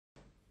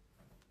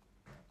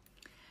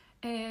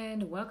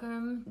And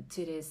welcome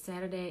to this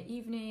Saturday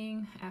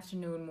evening,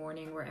 afternoon,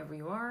 morning, wherever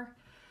you are.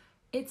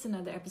 It's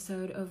another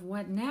episode of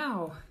What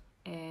Now?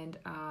 And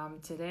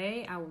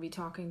today I will be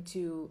talking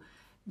to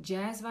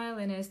jazz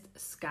violinist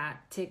Scott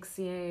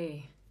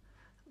Tixier.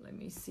 Let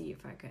me see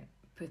if I can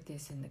put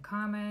this in the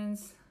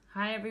comments.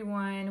 Hi,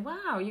 everyone.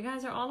 Wow, you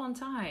guys are all on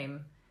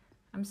time.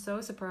 I'm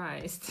so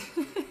surprised.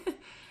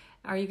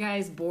 Are you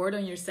guys bored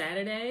on your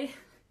Saturday?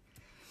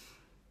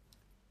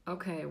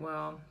 Okay,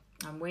 well,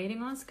 I'm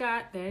waiting on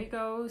Scott. There he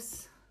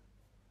goes.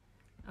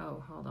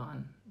 Oh, hold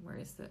on. Where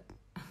is the...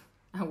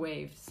 I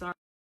waved. Sorry.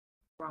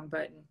 Wrong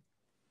button.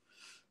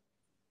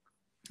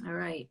 All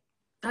right.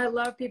 I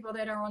love people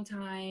that are on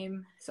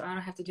time, so I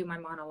don't have to do my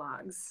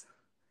monologues.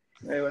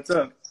 Hey, what's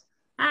up?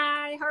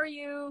 Hi, how are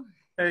you?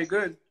 Hey,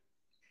 good.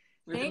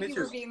 Good to Thank meet you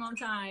you. for being on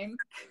time.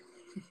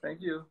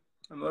 Thank you.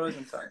 I'm always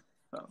on time.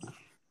 So.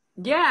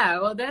 Yeah,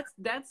 well,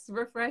 that's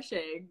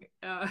refreshing.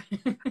 Yeah,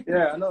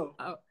 I know.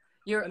 Oh,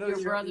 I know your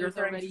you're brother's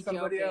referring already to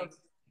somebody joking. else.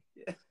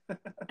 Yeah.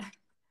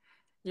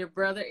 Your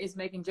brother is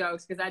making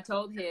jokes because I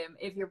told him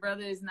if your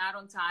brother is not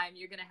on time,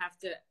 you're gonna have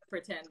to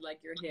pretend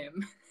like you're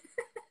him.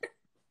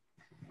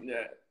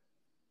 Yeah.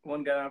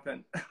 Won't gonna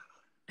happen.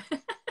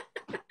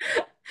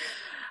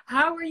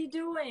 How are you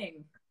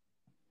doing?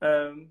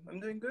 I'm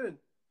doing good.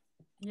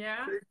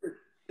 Yeah. Pretty good.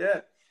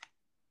 Yeah.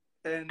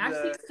 And I've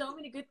seen so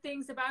many good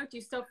things about you.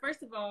 So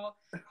first of all,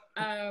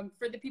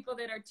 for the people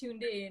that are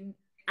tuned in,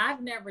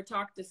 I've never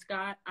talked to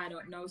Scott. I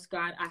don't know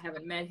Scott. I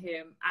haven't met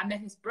him. I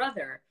met his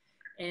brother.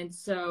 And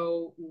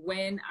so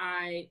when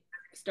I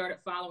started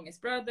following his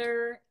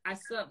brother, I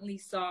suddenly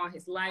saw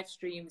his live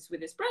streams with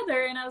his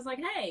brother. And I was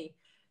like, hey,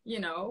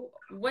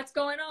 what's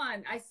going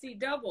on? I see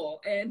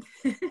double. And,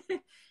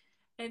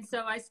 and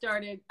so I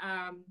started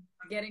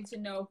getting to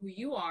know who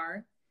you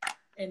are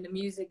and the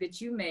music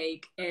that you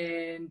make.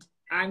 And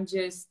I'm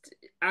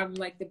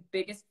like the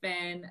biggest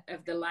fan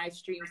of the live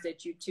streams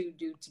that you two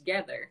do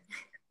together.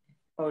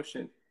 oh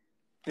shit.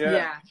 Yeah.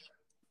 Yeah.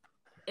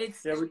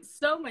 It's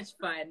so much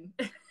fun.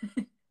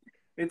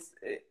 It's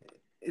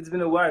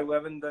been a while. We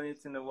haven't done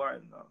it in a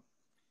while now.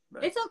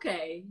 But it's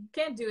okay.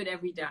 Can't do it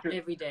every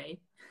day.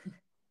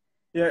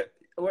 Yeah.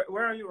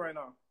 Where are you right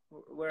now?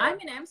 I'm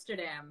in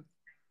Amsterdam.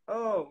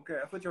 Oh, okay.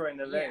 I thought you were in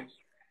LA. Yeah.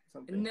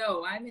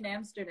 No, I'm in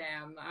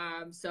Amsterdam.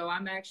 So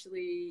I'm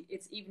actually,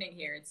 it's evening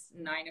here. It's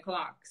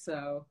 9:00.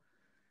 So,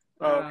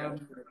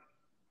 okay.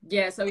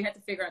 Yeah, so we had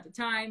to figure out the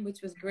time,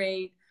 which was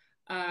great.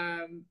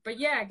 But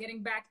yeah,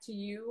 getting back to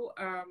you,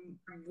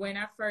 when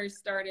I first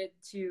started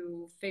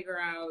to figure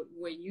out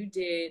what you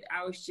did,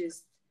 I was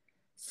just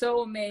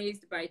so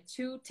amazed by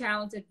two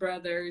talented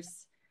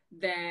brothers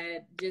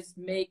that just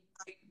make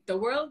the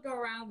world go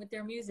around with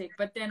their music.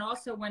 But then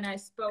also when I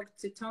spoke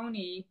to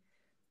Tony,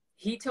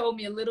 he told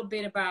me a little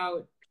bit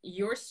about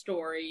your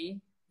story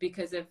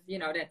because of,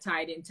 that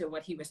tied into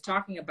what he was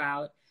talking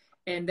about.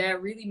 And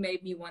that really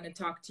made me want to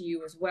talk to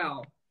you as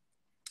well.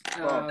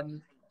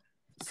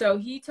 So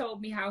he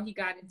told me how he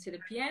got into the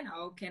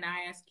piano. Can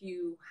I ask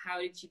you, how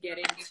did you get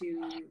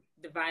into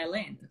the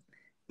violin?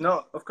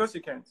 No, of course you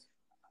can't.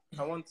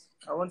 I won't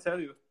tell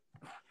you.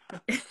 I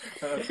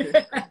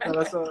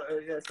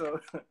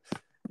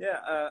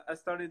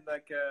started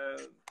like a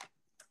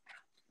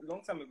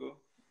long time ago.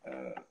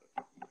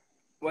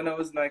 When I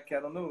was like, I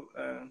don't know,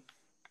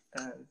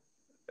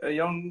 a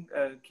young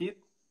kid,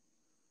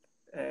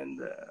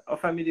 and our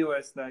family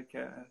was like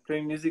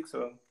playing music,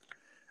 so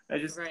I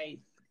just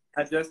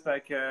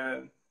like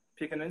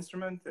pick an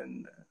instrument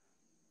and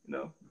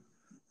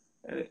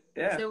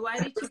yeah. So why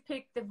did you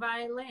pick the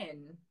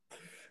violin?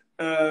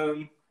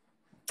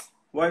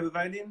 Why the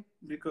violin?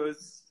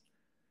 Because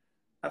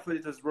I thought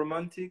it was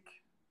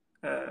romantic.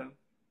 It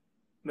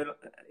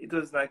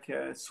was like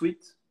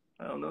sweet.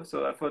 I don't know.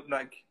 So I thought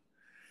like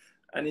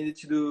I needed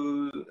to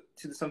do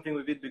something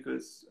with it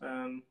because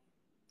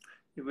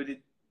it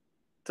really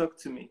talked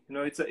to me.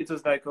 It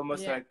was like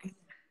almost like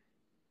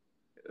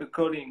a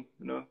calling.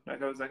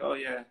 Like I was like, oh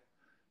yeah,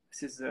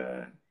 this is.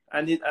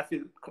 I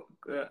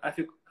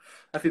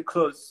feel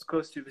close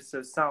to this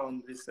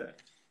sound. This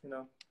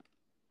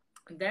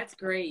That's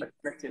great.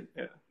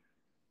 Yeah.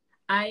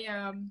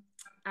 I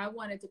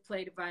wanted to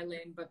play the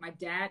violin, but my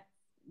dad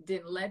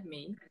didn't let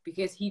me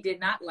because he did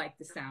not like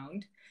the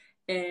sound,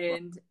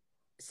 and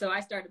so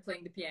I started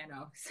playing the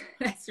piano. So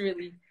that's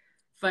really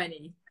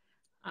funny.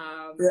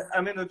 Yeah,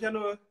 I mean the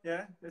piano.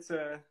 Yeah, it's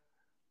a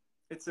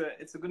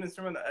good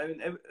instrument. I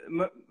mean, a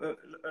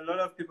lot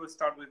of people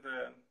start with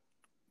the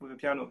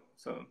piano,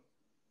 so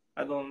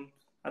I don't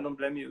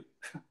blame you.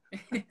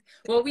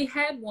 Well, we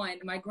had one.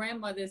 My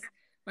grandmother's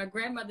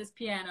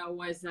piano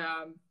was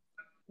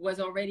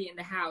already in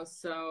the house,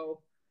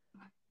 so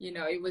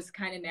it was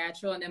kind of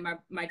natural. And then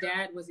my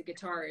dad was a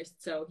guitarist,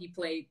 so he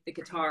played the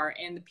guitar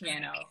and the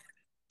piano.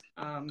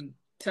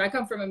 So I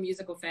come from a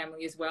musical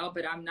family as well,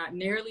 but I'm not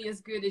nearly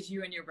as good as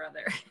you and your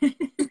brother.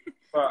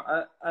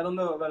 Well, I don't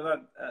know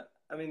about that.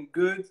 I mean,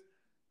 good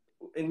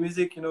in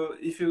music,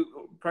 if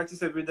you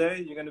practice every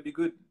day, you're going to be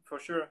good for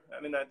sure.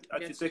 I mean,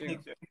 at your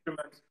technique, your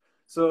instrument.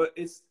 So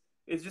it's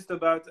it's just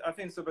about, I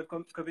think it's about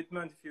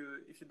commitment.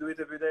 If you do it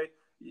every day,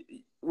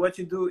 what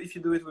you do, if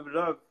you do it with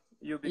love,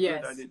 you'll be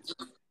good at Yes, it.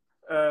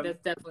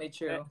 that's definitely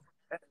true.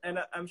 And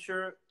I'm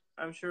sure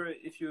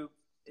if you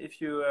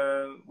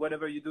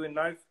whatever you do in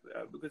life,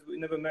 because we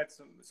never met,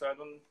 so I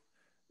don't,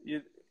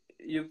 you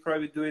you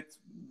probably do it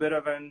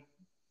better than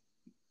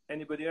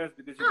anybody else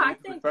because you do Ah, it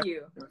with thank passion.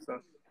 you.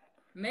 So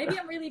Maybe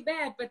I'm really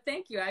bad, but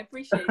thank you. I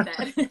appreciate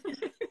that.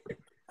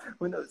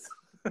 who knows?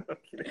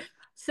 Okay.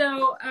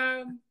 So,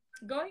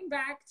 going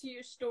back to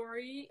your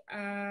story,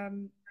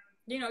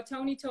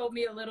 Tony told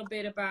me a little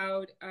bit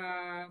about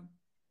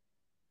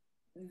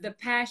the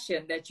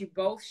passion that you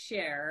both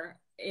share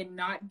in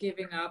not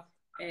giving up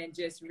and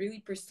just really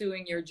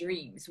pursuing your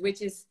dreams,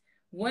 which is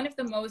one of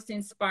the most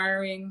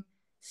inspiring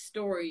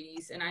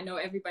stories. And I know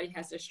everybody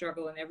has their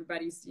struggle and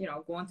everybody's,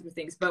 going through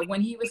things. But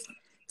when he was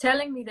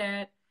telling me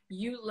that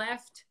you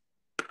left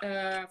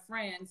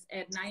France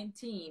at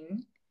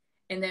 19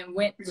 and then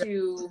went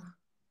to,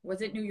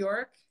 was it New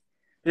York?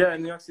 Yeah,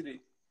 in New York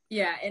City.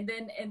 Yeah, and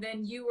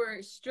then you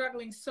were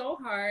struggling so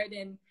hard,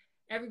 and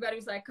everybody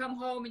was like, "Come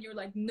home," and you're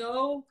like,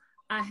 "No,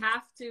 I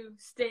have to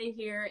stay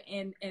here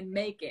and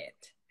make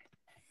it."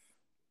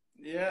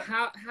 Yeah.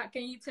 How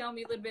can you tell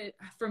me a little bit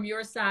from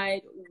your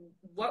side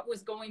what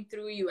was going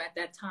through you at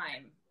that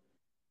time?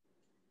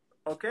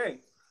 Okay.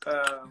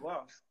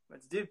 Wow,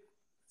 that's deep.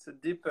 It's a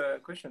deep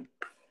question.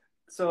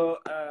 So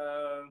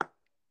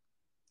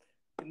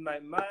in my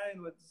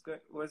mind,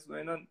 what's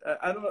going on?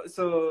 I don't know.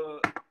 So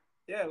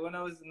yeah, when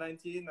I was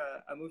 19,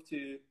 I moved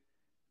to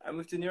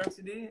New York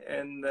City,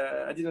 and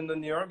I didn't know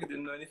New York. I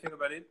didn't know anything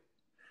about it.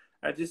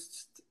 I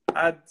just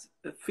had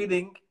a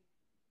feeling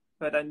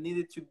that I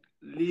needed to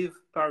leave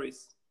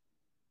Paris.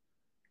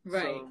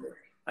 Right. So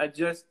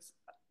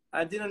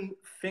I didn't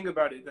think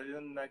about it.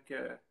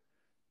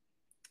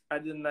 I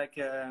didn't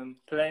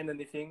plan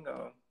anything,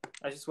 or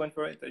I just went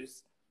for it.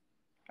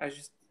 I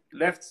just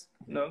left,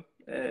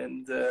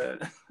 and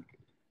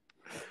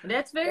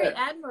that's very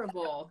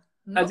admirable.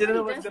 I didn't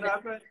know Nobody what's does gonna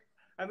that. happen.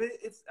 I mean,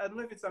 I don't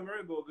know if it's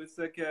admirable, but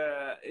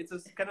it's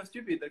just kind of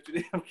stupid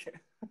actually. Okay.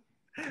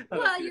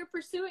 Well, you're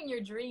pursuing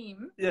your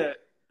dream. Yeah,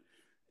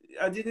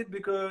 I did it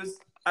because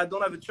I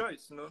don't have a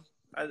choice.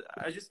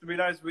 I just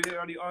realized really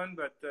early on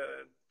that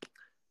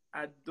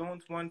I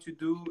don't want to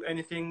do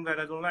anything that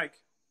I don't like,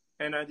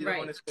 and I didn't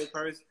want to stay in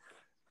Paris.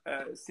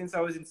 Since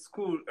I was in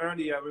school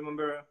early, I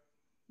remember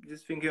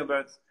just thinking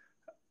about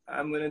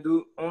I'm gonna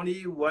do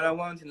only what I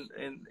want,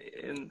 and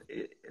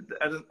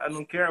I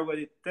don't care what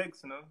it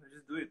takes. I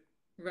just do it.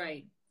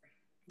 Right.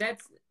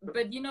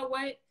 But you know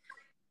what?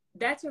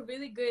 That's a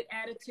really good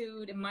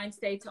attitude and mind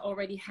state to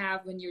already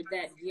have when you're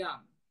that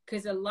young.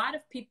 Because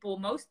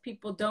most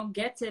people don't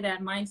get to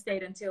that mind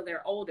state until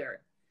they're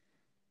older.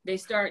 They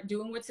start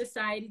doing what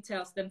society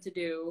tells them to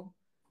do.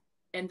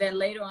 And then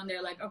later on,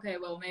 they're like, okay,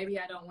 well, maybe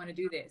I don't want to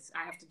do this.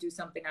 I have to do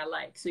something I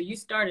like. So you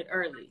started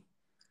early.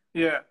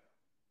 Yeah,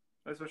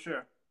 that's for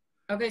sure.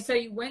 Okay, so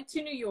you went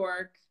to New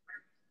York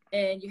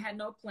and you had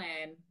no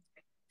plan.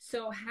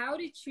 So how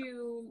did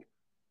you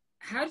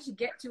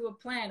get to a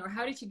plan, or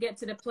how did you get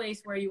to the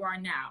place where you are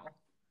now?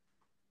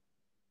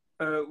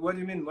 What do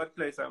you mean? What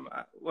place am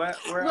I? Where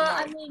well, am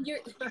I? I mean,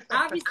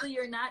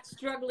 you're not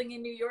struggling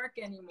in New York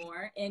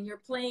anymore, and you're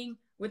playing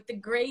with the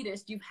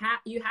greatest. You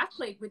have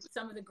played with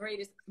some of the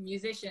greatest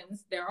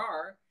musicians there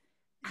are.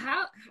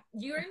 How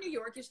you're in New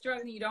York, you're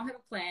struggling, you don't have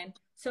a plan.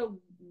 So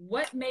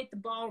what made the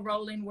ball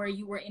rolling where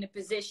you were in a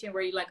position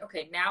where you're like,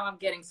 okay, now I'm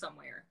getting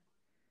somewhere?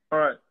 All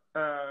right.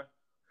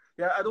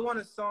 Yeah, I don't want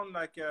to sound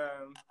like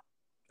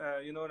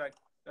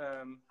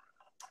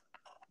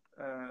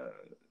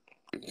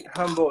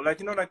humble,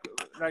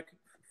 like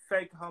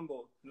fake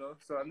humble,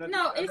 So I'm not.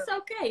 No, it's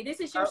okay. This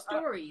is your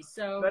story,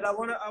 so. But I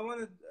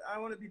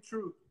wanna be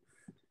true.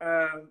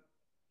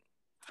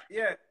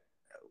 Yeah,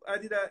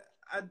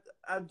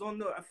 I don't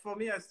know. For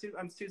me,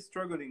 I'm still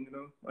struggling,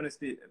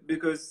 honestly,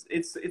 because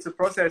it's a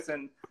process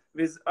and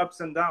with ups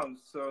and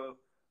downs. So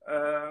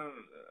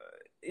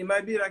it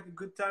might be like a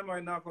good time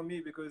right now for me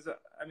because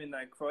I mean,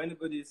 like for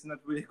anybody, it's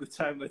not really a good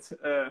time, but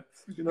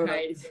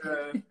right.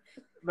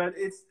 but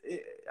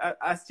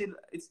I still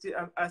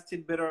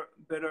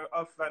better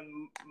off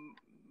than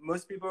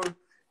most people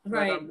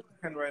right. that I'm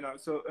looking right now.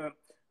 So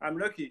I'm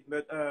lucky,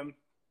 but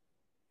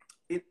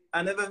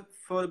I never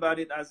thought about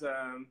it as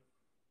I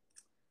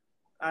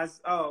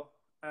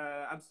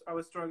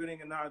was struggling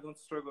and now I don't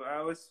struggle. I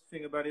always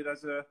think about it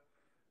as a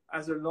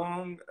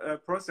long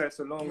process,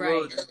 a long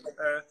road.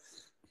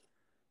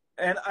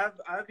 And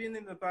I've been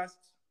in the past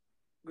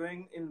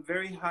going in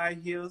very high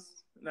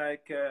heels,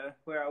 like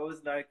where I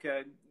was like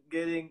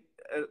getting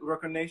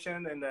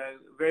recognition and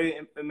very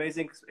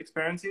amazing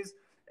experiences,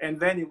 and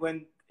then it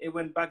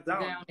went back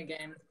down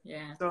again.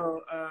 Yeah.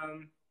 So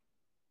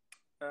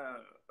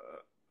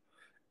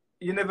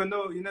you never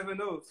know.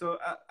 So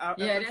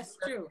yeah, that's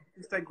true.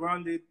 Stay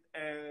grounded,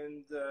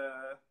 and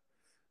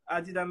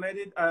I made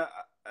it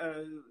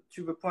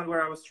to the point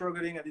where I was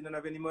struggling. I didn't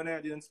have any money.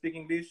 I didn't speak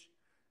English.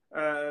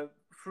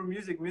 Through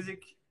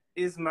music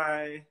is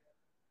my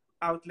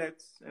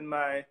outlet and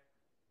my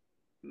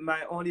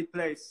my only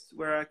place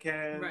where I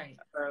can Right.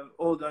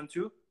 hold on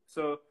to.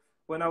 So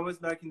when I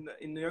was like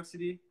in New York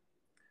City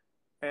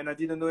and I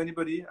didn't know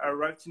anybody, I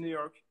arrived to New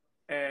York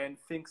and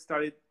things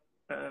started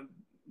um,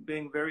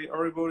 being very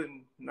horrible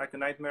and like a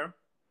nightmare.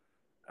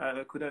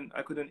 I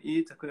couldn't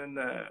eat. I couldn't.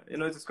 It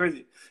was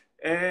crazy.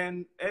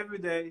 And every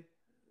day,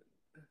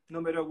 no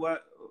matter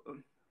what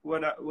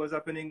was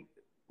happening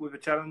with the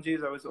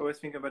challenges, I was always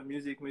thinking about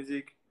music,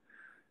 music.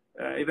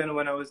 Even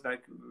when I was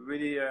like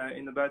really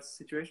in a bad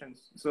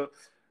situations. So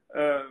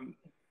um,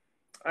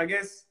 I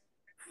guess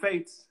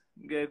fate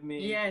gave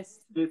me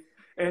Yes. this.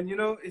 And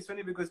it's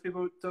funny because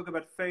people talk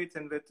about fate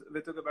and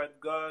they talk about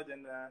God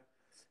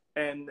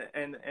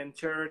and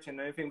church and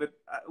everything. But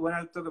when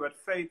I talk about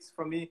fate,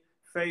 for me,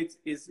 fate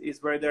is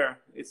right there.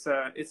 It's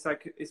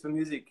like it's the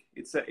music.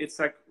 It's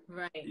like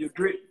Right. you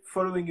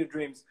following your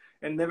dreams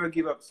and never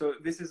give up. So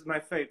this is my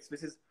fate.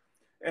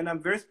 And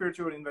I'm very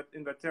spiritual in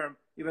that term.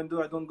 Even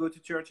though I don't go to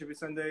church every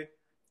Sunday,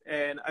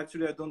 and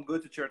actually I don't go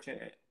to church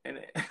and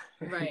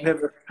Right.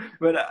 never.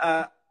 But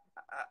I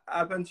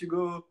happen to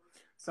go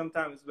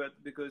sometimes,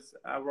 but because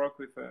I work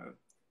with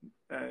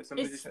some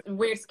It's musicians.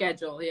 weird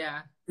schedule.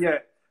 Yeah. Yeah,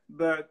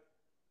 but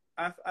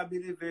I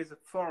believe there's a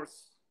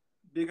force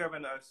bigger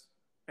than us,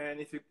 and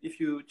if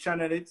you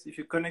channel it, if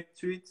you connect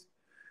to it,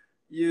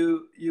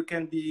 you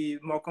can be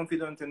more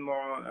confident and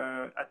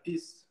more at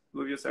peace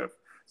with yourself.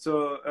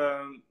 So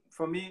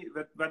for me,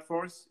 that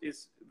force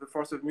is the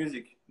force of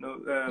music,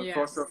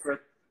 force Yes. of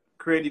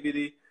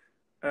creativity,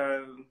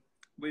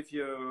 with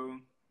your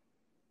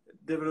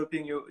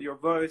developing your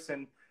voice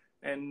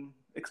and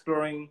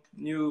exploring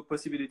new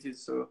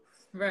possibilities. So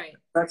Right.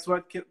 that's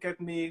what kept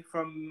me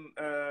from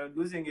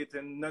losing it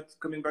and not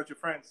coming back to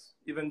France,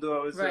 even though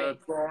I was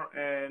Right. poor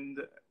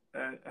and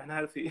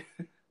unhealthy.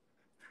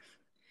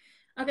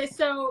 Okay.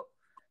 So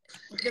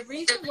the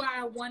reason why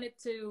I wanted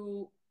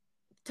to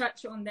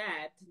touch on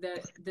that,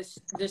 the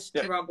Yeah,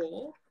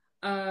 struggle,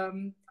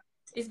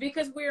 is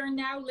because we are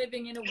now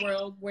living in a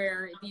world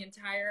where the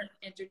entire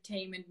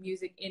entertainment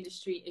music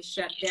industry is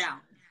shut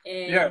down.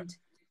 yeah, And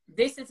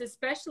this is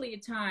especially a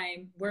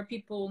time where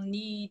people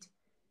need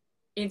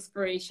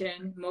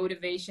inspiration,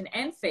 motivation,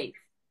 and faith.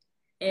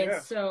 And yeah,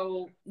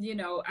 so,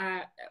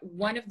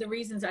 one of the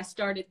reasons I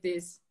started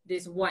this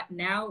What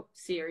Now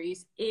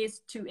series is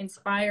to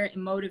inspire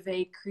and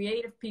motivate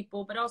creative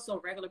people, but also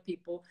regular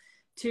people,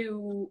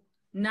 to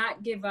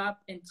not give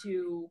up and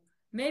to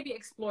maybe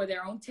explore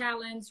their own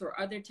talents or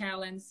other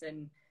talents,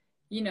 and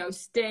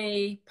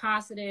stay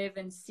positive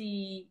and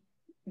see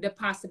the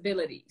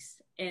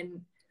possibilities.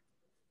 And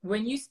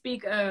when you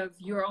speak of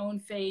your own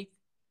faith,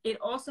 it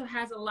also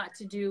has a lot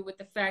to do with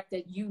the fact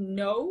that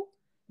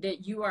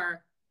that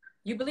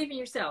you believe in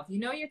yourself.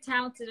 You're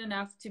talented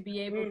enough to be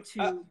able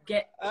to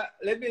get.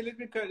 let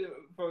me cut you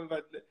for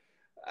that.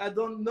 I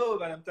don't know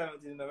that I'm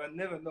talented enough. I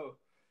never know.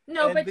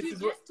 No, And but this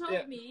is what,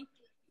 yeah.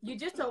 you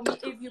just told me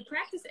if you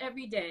practice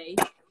every day,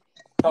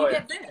 Oh you yeah,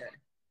 get better.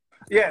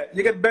 yeah.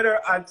 You get better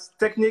at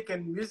technique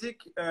and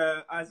music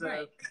as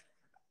Right.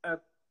 a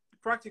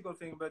practical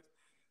thing, but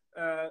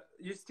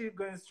you're still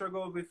going to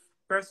struggle with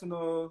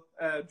personal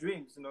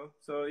dreams.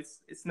 So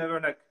it's never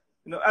like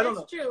I don't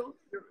That's know. true.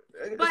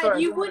 But Sorry, I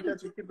you don't want to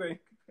wouldn't. cut you. Keep going.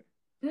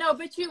 No,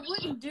 but you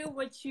wouldn't do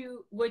what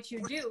you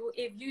do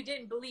if you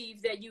didn't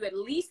believe that you at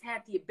least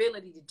had the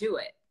ability to do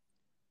it.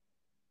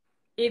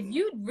 If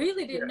you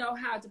really didn't Yeah. know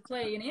how to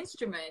play an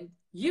instrument,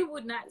 you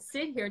would not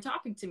sit here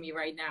talking to me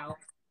right now.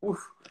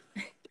 Oof.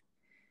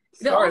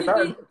 The Sorry,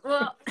 only man.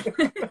 well,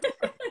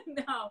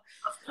 no,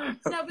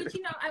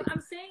 but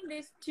I'm saying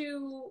this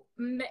to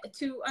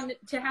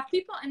have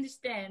people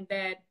understand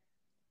that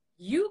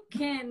you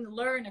can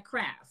learn a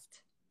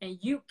craft and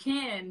you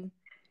can,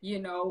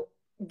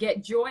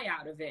 get joy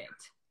out of it.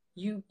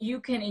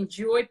 You can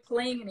enjoy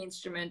playing an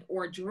instrument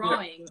or Yeah.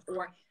 drawing,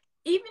 or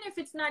even if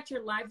it's not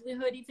your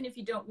livelihood, even if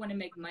you don't want to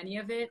make money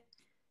of it,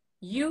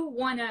 you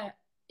want to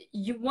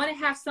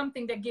have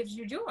something that gives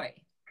you joy.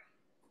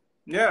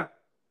 Yeah.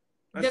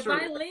 The That's true.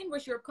 violin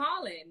was your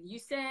calling. You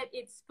said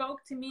it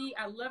spoke to me.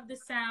 I love the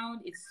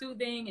sound. It's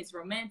soothing. It's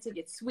romantic.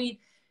 It's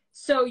sweet.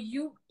 So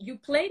you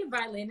play the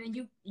violin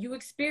and you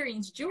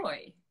experience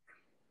joy.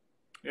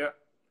 Yeah.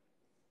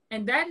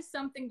 And that is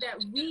something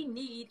that we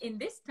need in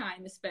this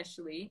time,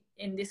 especially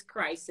in this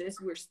crisis.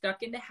 We're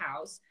stuck in the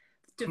house,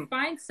 to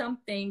find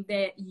something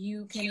that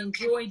you can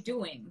enjoy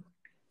doing.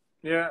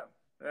 Yeah.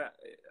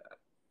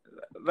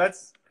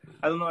 That's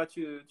I don't know how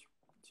to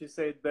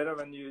say it better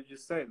than you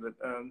just said, but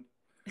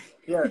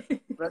yeah,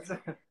 that's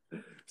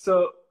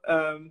so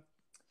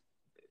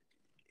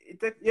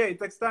it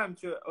takes time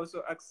to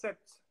also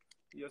accept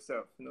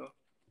yourself,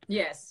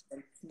 Yes,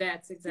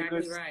 that's exactly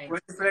because right. when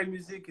you play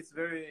music, it's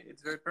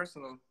very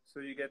personal. So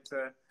you get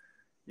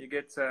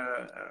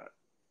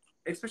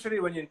especially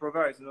when you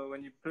improvise,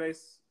 when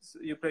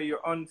you play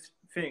your own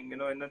thing,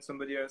 and not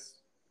somebody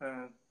else,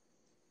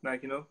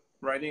 like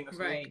writing or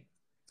something. Right.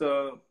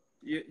 So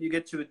you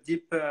get to a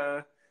deep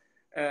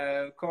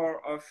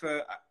core of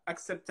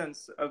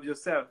acceptance of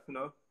yourself,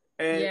 and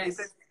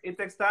Yes. it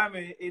takes time.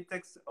 It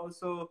takes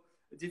also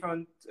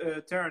different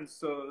turns.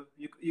 So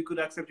you could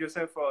accept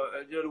yourself for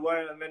a little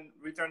while and then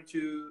return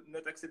to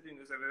not accepting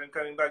yourself and then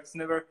coming back. It's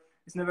never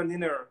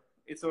linear.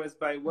 It's always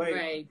by wave.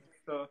 Right.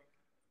 So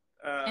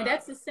and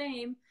that's the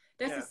same.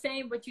 That's yeah. the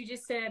same what you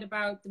just said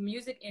about the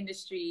music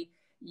industry.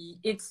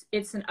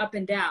 It's an up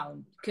and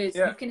down, because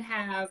Yeah. you can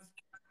have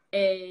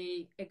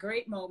a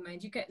great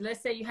moment. You can, let's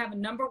say you have a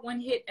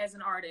 #1 hit as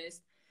an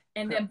artist,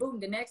 and then boom,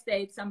 the next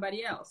day it's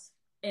somebody else.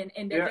 And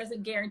that Yeah.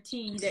 doesn't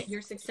guarantee that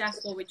you're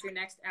successful with your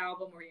next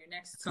album or your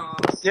next song.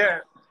 Yeah,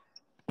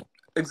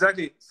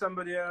 exactly.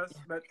 Somebody else.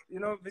 But you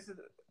know, this is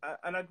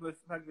I like the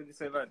fact that you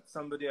say that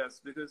somebody else,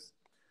 because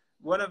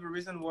one of the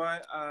reasons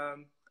why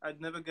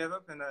I'd never gave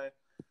up, and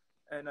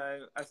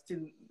I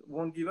still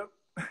won't give up,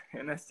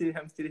 and I'm still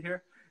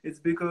here. It's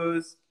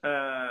because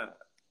I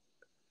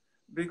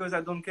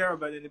don't care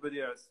about anybody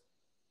else.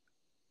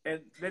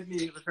 And let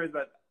me rephrase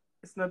that.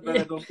 It's not that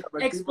I don't care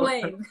about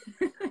Explain.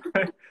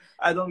 people.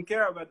 I don't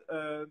care about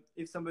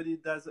if somebody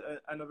does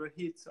another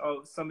hit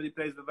or somebody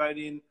plays the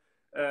violin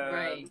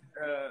Right.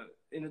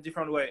 In a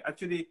different way.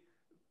 Actually,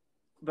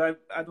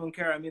 but I don't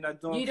care. I mean, I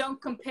don't. You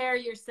don't compare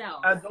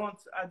yourself. I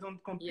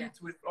don't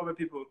compete with other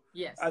people.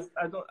 Yes.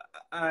 I don't.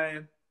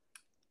 I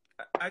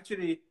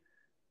actually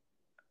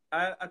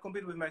I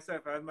compete with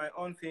myself. I have my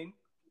own thing,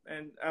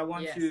 and I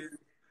want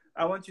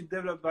to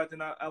develop that,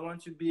 and I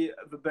want to be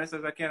the best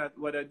as I can at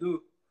what I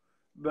do.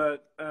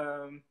 But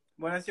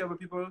when I see other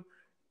people,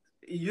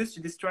 it used to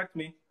distract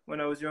me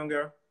when I was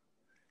younger.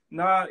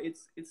 Now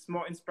it's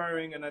more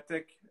inspiring, and I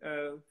take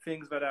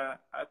things that I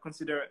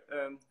consider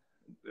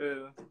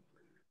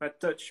that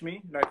touch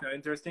me, like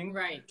interesting.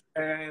 Right.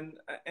 And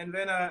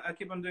then I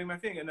keep on doing my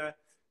thing, and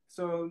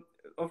so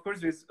of course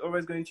there's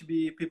always going to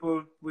be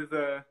people with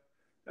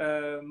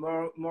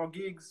more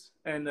gigs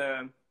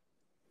and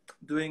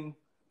doing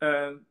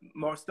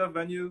more stuff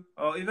than you,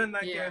 or even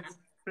like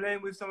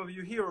playing with some of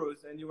your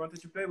heroes, and you wanted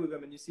to play with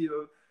them, and you see,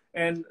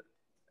 and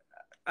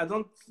I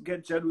don't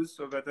get jealous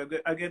of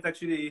that. I get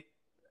actually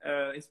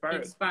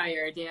inspired.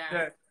 Inspired,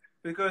 yeah.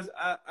 Because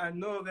I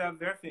know they have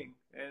their thing,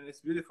 and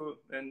it's beautiful,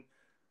 and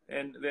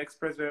they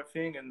express their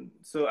thing, and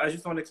so I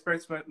just want to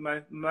express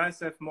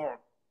myself more.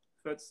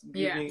 So that's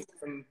giving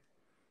some.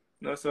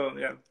 No, so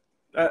yeah.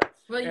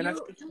 Well,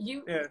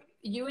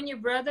 you and your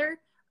brother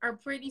are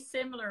pretty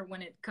similar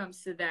when it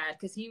comes to that,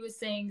 because he was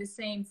saying the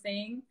same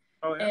thing.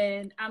 Oh, yeah?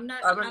 And I'm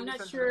not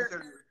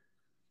sure.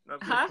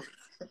 Huh?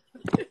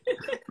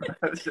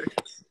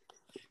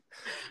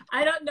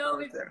 I don't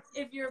know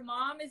if your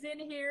mom is in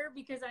here,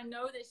 because I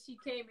know that she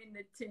came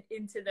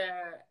into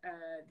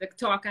the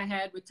talk I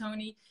had with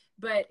Tony.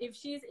 But if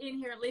she's in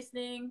here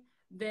listening,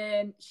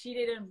 then she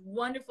did a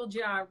wonderful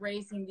job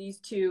raising these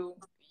two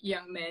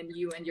young men,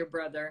 you and your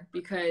brother,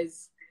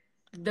 because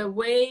the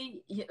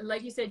way,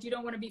 like you said, you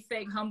don't want to be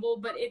fake humble,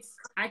 but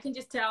I can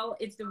just tell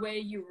it's the way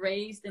you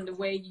raised and the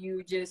way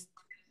you're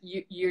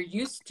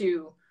used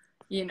to,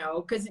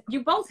 because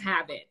you both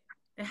have it.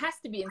 It has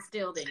to be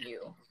instilled in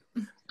you.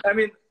 I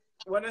mean,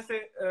 when I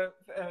say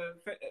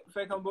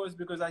fake humble, is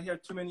because I hear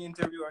too many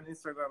interviews on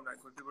Instagram,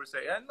 like when people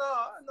say,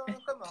 no,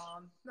 come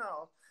on,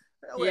 no.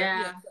 Well,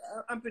 yeah,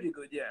 I'm pretty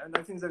good, yeah, and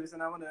things like this,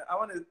 and I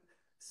wanna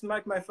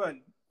smack my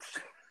phone.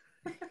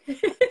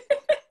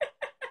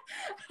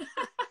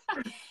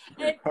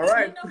 And, all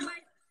right.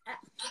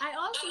 I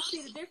also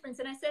see the difference,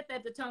 and I said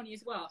that to Tony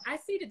as well. I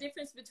see the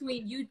difference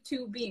between you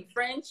two being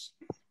French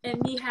and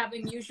me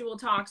having usual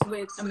talks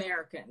with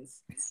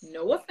Americans.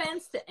 No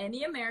offense to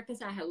any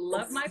Americans. I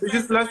love my friends.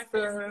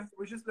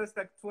 We just lost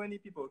like 20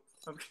 people.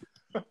 Okay.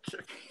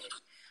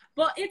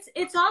 Well,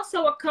 it's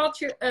also a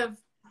culture of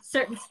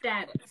certain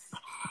status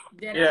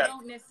that I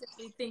don't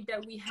necessarily think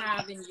that we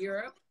have in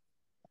Europe.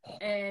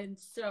 And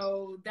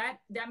so that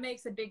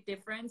makes a big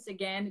difference.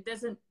 Again, it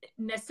doesn't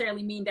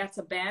necessarily mean that's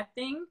a bad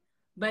thing,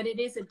 but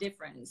it is a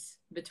difference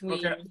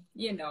between,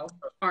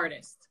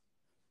 artists.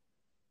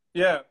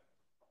 Yeah.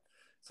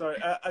 Sorry,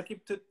 I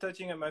keep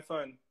touching at my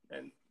phone,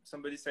 and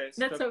somebody says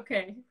that's stop.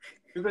 Okay.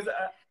 Because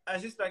I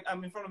just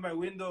I'm in front of my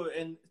window,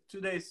 and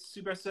today is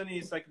super sunny.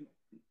 It's like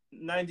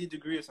 90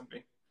 degrees or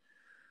something.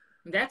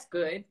 That's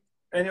good.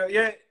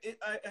 Anyway,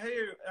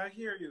 I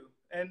hear you,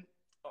 and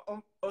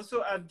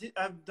also I've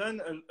done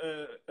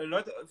a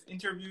lot of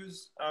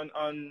interviews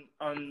on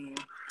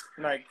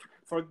like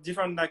for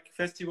different like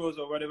festivals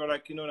or whatever,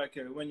 like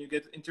when you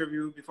get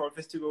interviewed before a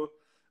festival,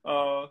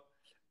 I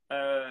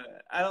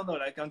don't know,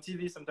 like on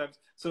TV sometimes.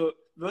 So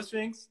those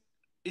things,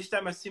 each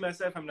time I see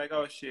myself, I'm like,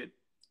 oh shit.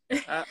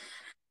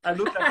 I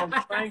look like I'm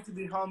trying to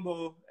be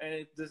humble, and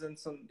it doesn't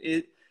sound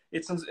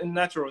it sounds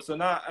unnatural. So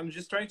now I'm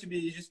just trying to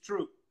be just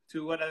true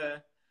to what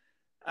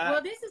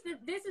well, this is.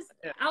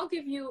 Yeah. I'll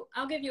give you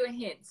a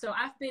hint. So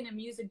I've been a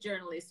music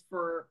journalist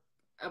for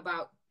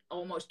about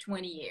almost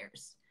 20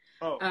 years.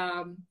 Oh.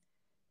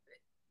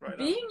 Right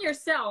being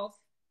yourself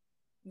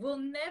will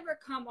never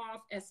come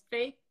off as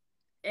fake,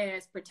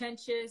 as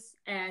pretentious,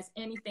 as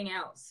anything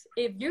else.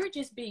 If you're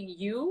just being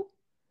you,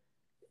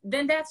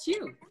 then that's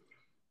you.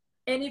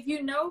 And if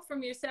you know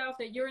from yourself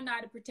that you're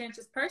not a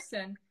pretentious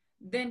person,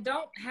 then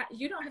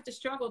you don't have to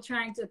struggle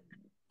trying to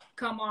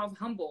come off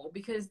humble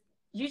because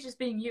you're just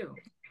being you.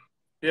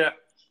 Yeah.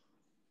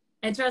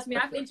 And trust me,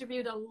 I've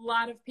interviewed a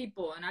lot of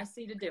people and I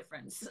see the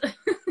difference.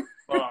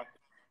 Wow.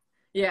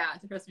 Yeah,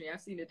 trust me,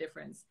 I've seen the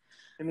difference.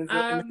 It means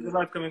a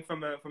lot coming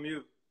from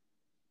you.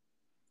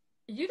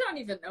 You don't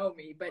even know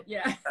me, but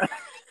yeah.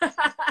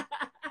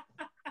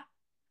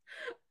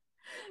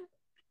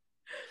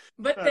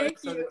 But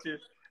thank you.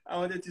 I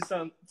wanted to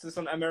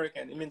sound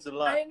American. It means a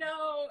lot. I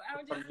know.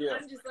 I'm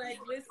just like,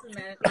 listen,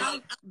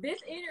 man.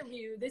 This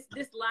interview, this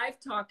live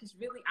talk is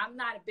really. I'm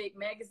not a big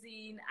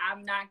magazine.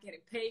 I'm not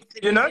getting paid for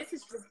this. You're not? This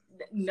is just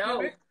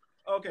no.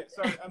 Okay,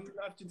 sorry. I'm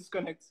gonna have to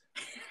disconnect.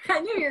 I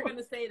knew you were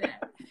gonna say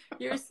that.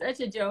 You're such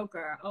a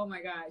joker. Oh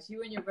my gosh,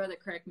 you and your brother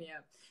crack me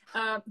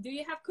up. Do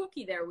you have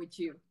Cookie there with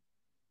you?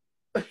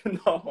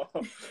 No.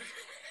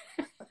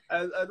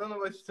 I don't know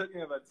what you're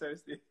talking about.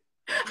 Seriously.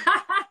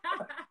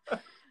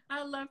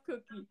 I love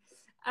Cookie.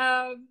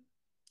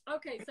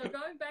 Okay, so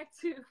going back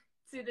to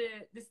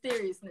the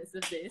seriousness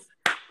of this,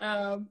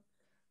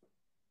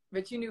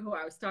 but you knew who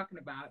I was talking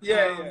about.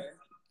 Yeah.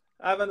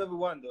 I have another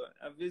one though.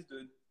 I have this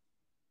dude.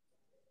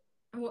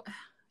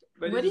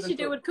 What did you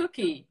do with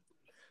Cookie?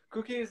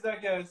 Cookie is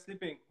like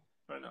sleeping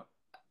right now.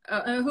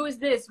 Who is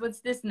this? What's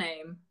this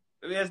name?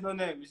 He has no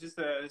name. He's just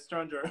a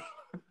stranger.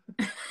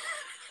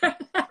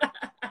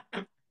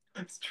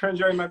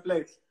 Stranger in my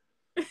place.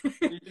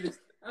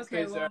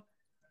 Okay,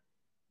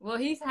 well,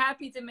 he's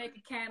happy to make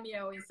a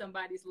cameo in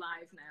somebody's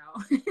life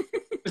now.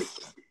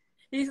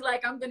 He's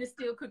like, I'm gonna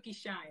steal Cookie's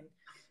shine.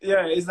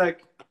 Yeah, he's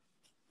like,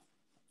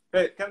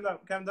 hey, calm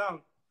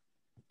down.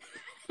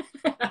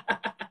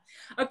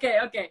 Okay.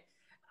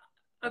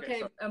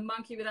 A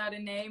monkey without a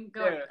name.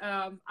 Go.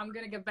 Yeah. I'm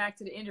gonna get back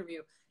to the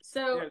interview.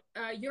 So,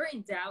 you're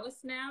in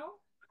Dallas now?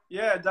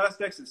 Yeah, Dallas,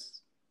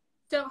 Texas.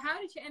 So, how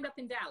did you end up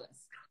in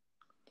Dallas?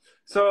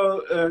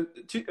 So,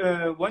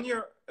 1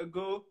 year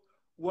ago,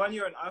 1.5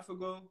 years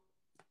ago,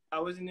 I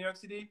was in New York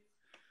City.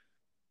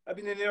 I've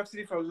been in New York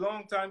City for a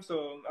long time,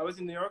 so I was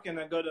in New York and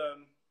I got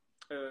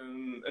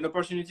an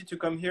opportunity to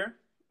come here.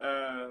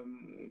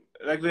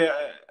 Like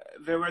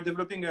they were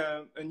developing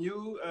a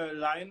new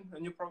line, a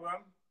new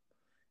program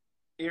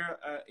here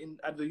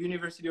at the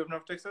University of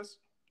North Texas.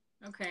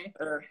 Okay.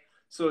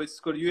 So it's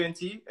called UNT,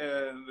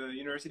 the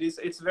university.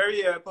 It's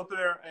very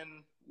popular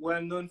and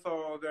well known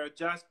for their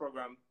jazz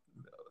program.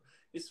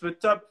 It's the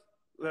top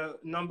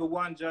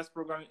 #1 jazz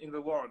program in the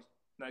world.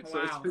 Like,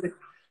 wow. So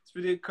it's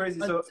pretty crazy.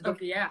 So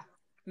okay, yeah,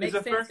 makes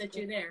sense that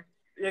you're there.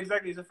 Yeah,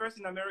 exactly. It's the first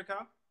in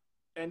America,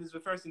 and it's the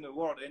first in the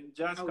world. And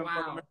jazz comes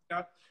from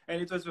America,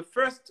 and it was the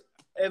first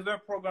ever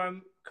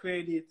program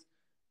created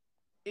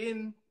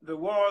in the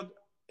world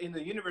in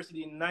the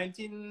university in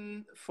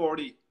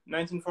 1940.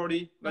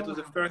 1940. That was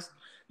the first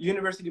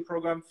university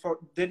program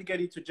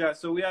dedicated to jazz.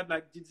 So we had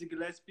like Dizzy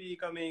Gillespie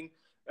coming,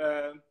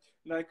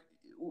 like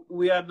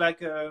we had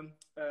like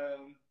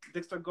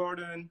Dexter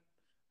Gordon,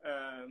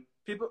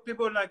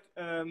 people like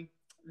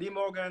Lee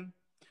Morgan.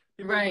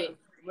 People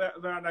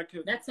were like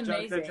that's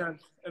amazing.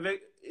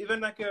 Even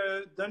like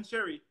Don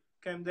Cherry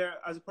came there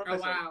as a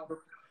professor. Oh, wow.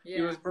 Yeah.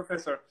 He was a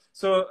professor.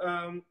 So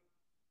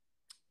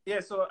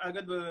so I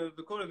got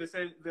the call. They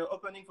said they're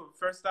opening for the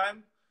first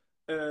time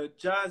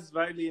jazz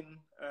violin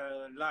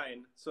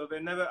line. So they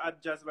never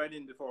had jazz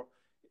violin before.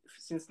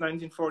 Since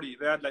 1940,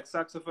 they had like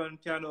saxophone,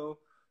 piano,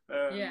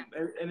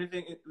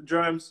 anything,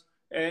 drums,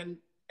 and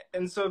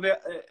so they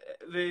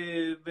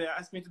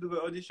asked me to do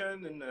the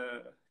audition, and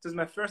it was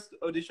my first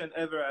audition I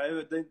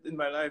ever did in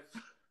my life.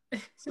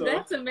 So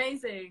that's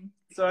amazing.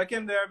 So I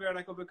came there. We were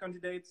like other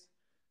candidates,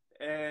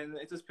 and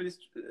it was pretty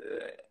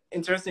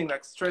interesting,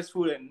 like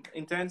stressful and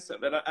intense.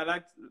 But I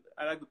liked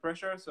the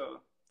pressure,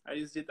 so I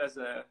used it as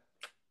a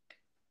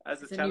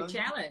challenge. New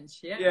challenge,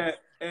 yeah. Yeah,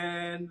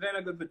 and then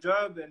I got the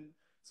job, and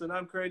so now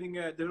I'm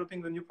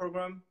developing the new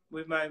program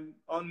with my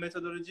own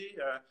methodology.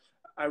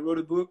 I wrote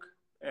a book,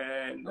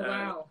 and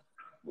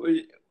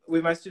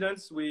with my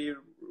students,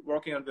 we're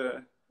working on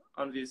the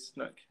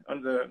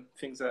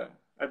things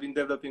I've been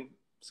developing.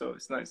 So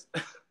it's nice.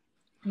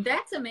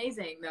 That's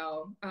amazing,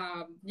 though.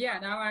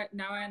 Now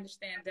I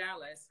understand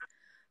Dallas.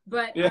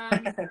 But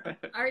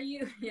are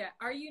you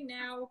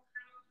now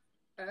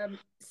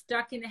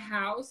stuck in the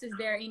house? Is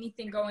there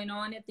anything going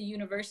on at the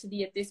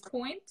university at this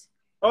point?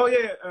 Oh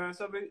yeah.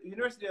 So the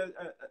university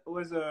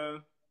was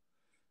the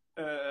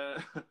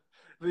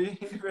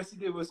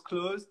university was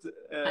closed.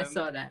 I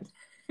saw that.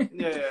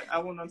 Yeah, I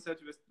won't answer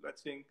to that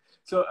thing.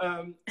 So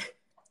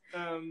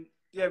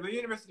the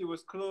university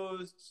was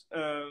closed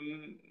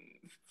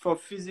for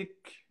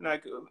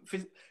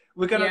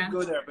we cannot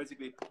go there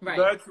basically. Right.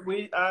 But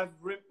we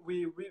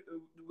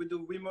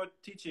do remote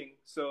teaching,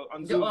 so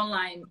on Zoom.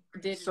 Online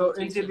digital.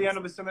 So until the end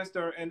of the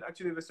semester, and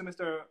actually the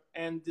semester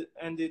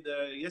ended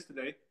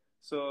yesterday.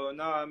 So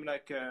now I'm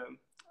like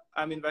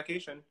I'm in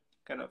vacation,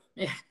 kind of.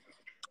 Yeah.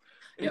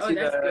 Until,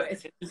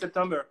 that's good. In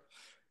September.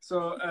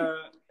 So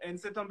in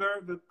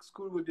September the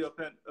school will be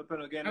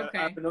open again. Okay.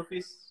 I have an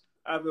office.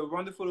 I have a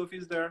wonderful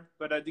office there,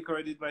 but I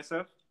decorated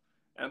myself.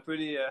 I'm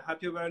pretty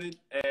happy about it,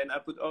 and I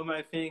put all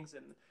my things,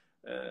 and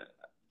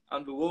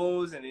on the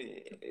walls, and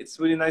it's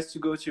really nice to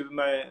go to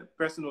my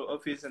personal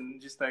office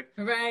and just like,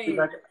 Right.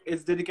 like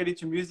it's dedicated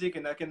to music,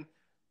 and I can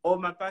all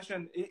my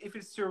passion. If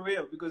it's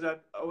surreal because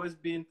I've always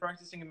been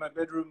practicing in my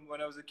bedroom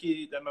when I was a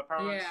kid and my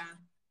parents. Yeah.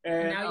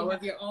 And now you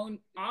have your own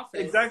office.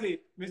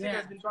 Exactly. Music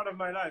has been part of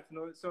my life, you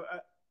know. So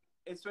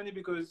it's funny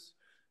because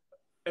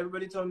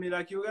everybody told me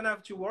like you're gonna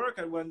have to work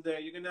at one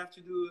day, you're gonna have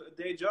to do a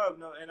day job,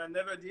 no, and I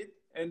never did.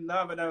 And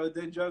now that I have a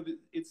day job,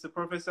 it's a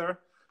professor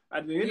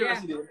at the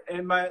university,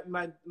 and my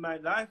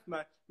life,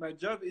 my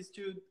job is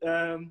to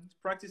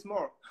practice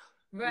more.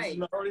 Right. This is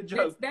my only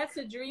job. That's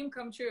a dream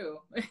come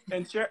true.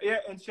 and share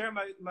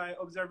my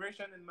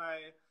observation and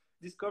my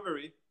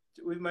discovery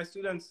with my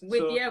students.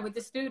 With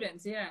the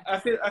students. Yeah. I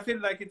feel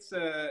like it's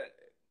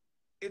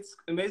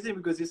amazing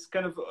because it's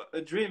kind of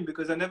a dream,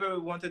 because I never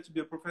wanted to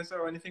be a professor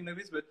or anything like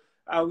this, but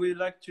I would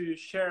like to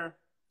share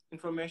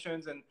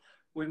information and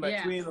with my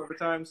twin all the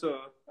time.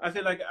 So I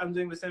feel like I'm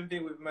doing the same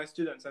thing with my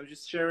students. I'm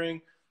just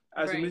sharing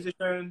as a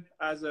musician,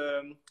 as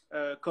a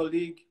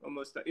colleague,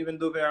 almost, even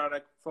though they are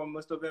like, for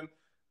most of them,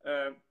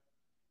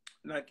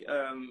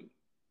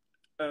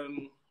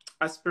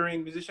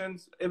 aspiring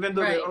musicians, even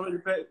though they already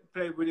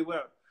play really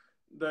well,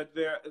 but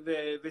they're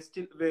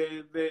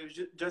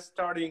just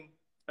starting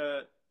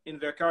in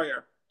their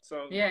career.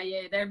 So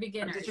they're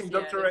beginners. I'm teaching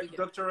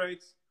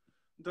doctorate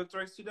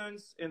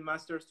students and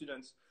master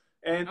students,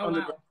 and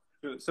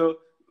so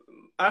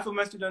half of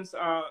my students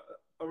are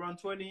around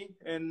 20,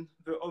 and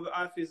the other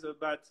half is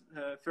about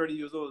 30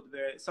 years old.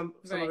 Some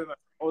of them are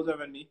older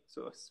than me,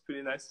 so it's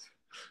pretty nice.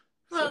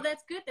 Well,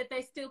 that's good that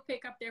they still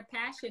pick up their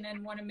passion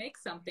and want to make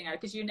something out,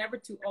 because you're never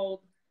too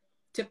old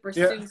to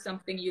pursue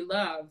something you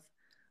love.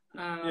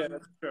 Yeah,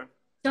 that's true.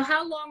 So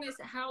how long is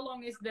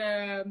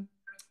the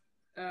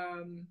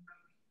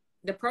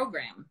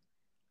program?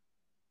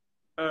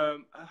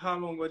 How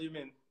long? What do you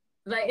mean?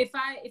 Like if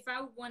I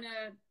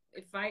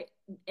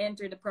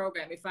enter the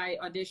program, if I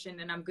audition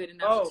and I'm good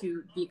enough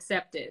to be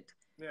accepted.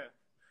 Yeah,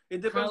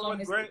 it depends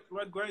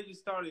what grade you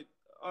started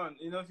on.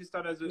 You know, if you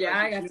start as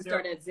I got to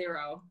start at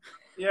 0.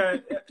 Yeah,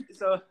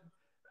 so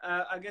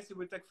I guess it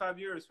would take 5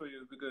 years for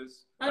you,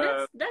 because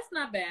that's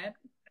not bad.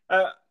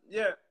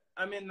 Yeah,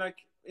 I mean,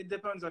 like, it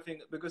depends, I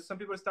think, because some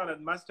people start at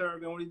master,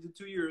 they only do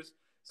 2 years.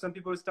 Some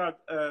people start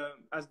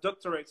as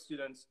doctorate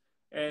students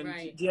and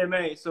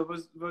DMA. So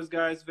those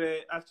guys,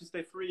 they have to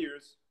stay 3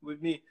 years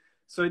with me.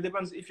 So it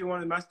depends if you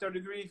want a master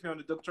degree, if you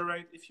want a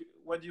doctorate,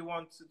 what do you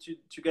want to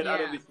get out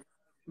of it.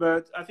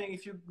 But I think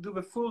if you do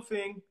the full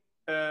thing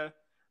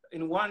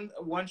in one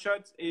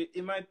shot,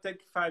 it might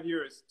take 5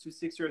 years to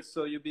 6 years.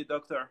 So you'll be a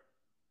doctor.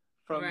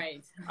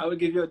 I will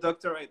give you a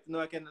doctorate.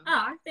 No, I can.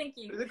 Oh, thank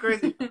you. Is it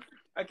crazy?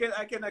 I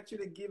can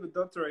actually give a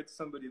doctorate to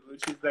somebody,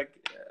 which is like,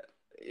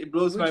 it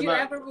blows my mind. Would you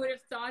ever would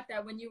have thought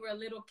that when you were a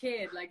little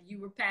kid, like you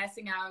were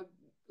passing out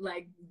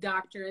like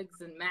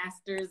doctorates and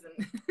masters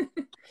and?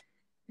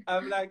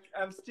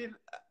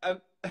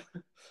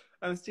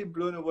 I'm still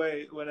blown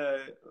away when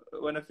I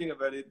think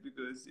about it,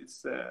 because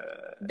it's.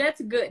 That's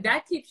good.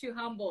 That keeps you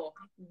humble,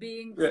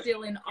 being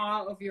still in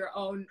awe of your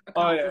own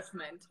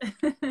accomplishment.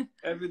 Oh, yeah.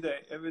 Every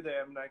day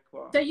I'm like,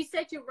 wow. So you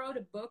said you wrote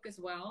a book as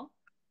well?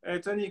 Hey,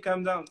 Tony,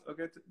 calm down.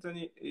 Okay,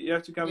 Tony, you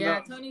have to calm down.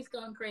 Yeah, Tony's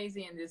going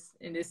crazy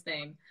in this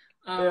thing.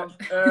 I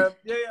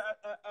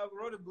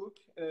wrote a book.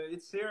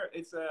 It's here.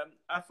 It's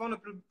I found a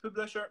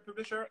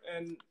publisher,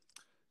 and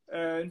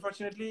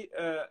unfortunately,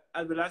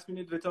 at the last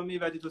minute, they told me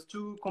that it was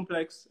too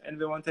complex, and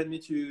they wanted me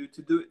to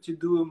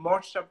do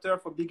more chapter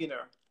for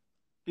beginners.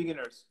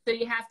 So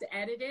you have to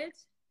edit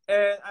it.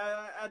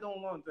 I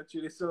don't want,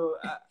 actually. So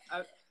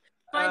I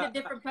find a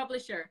different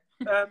publisher.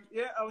 I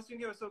was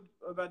thinking also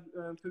about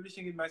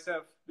publishing it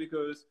myself,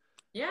 because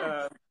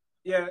I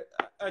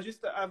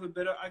just have a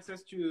better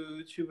access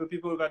to the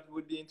people that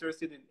would be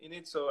interested in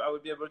it, so I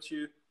would be able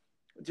to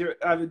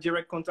have a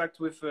direct contact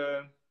with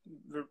the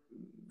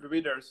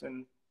readers.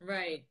 And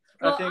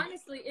well,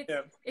 honestly,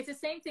 it's the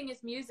same thing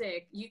as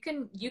music. You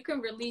can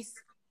release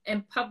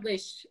and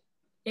publish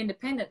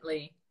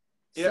independently.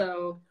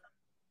 So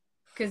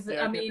because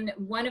I mean,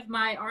 one of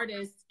my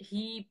artists,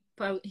 he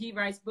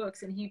writes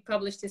books, and he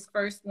published his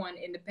first one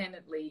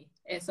independently,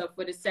 and so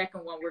for the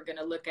second one we're going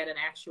to look at an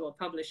actual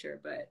publisher.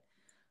 But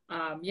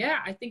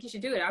I think you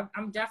should do it.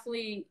 I'm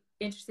definitely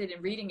interested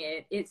in reading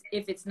it. If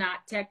it's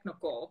not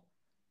technical.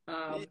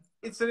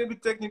 It's a little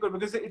bit technical,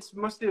 because it's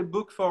mostly a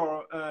book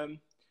for the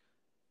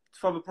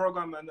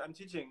program I'm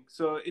teaching.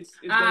 So it's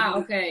going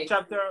to be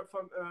chapter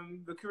from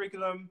the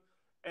curriculum,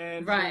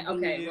 and well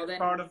then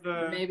part of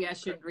the maybe I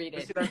should read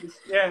it.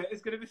 Yeah,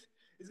 it's gonna be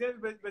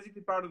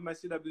basically part of my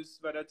syllabus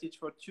that I teach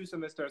for 2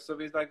 semesters. So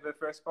there's like the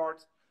first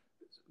part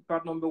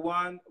number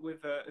 1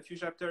 with a few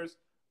chapters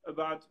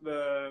about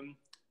the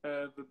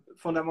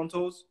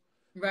fundamentals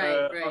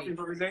of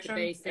improvisation,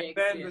 the basics, and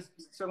then the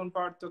second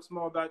part talks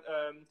more about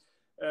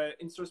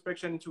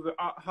introspection into the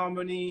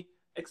harmony,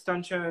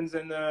 extensions,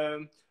 and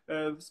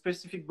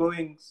specific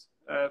bowings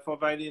for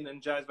violin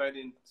and jazz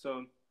violin.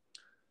 So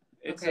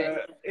it's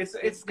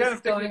kind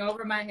of going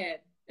over my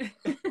head.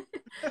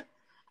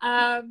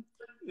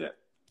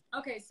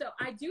 Okay, so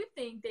I do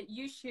think that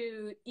you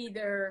should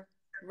either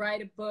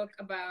write a book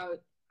about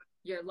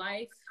your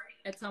life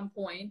at some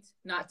point,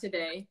 not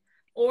today,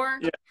 or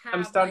Yeah, I'm have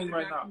like starting a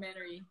right now.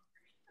 documentary.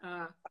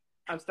 Uh,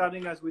 I'm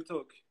starting as we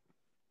talk.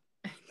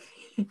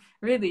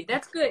 really,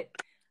 that's good.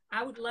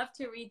 I would love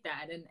to read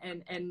that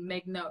and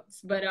make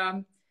notes. But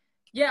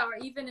yeah, or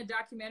even a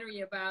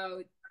documentary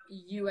about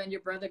you and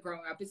your brother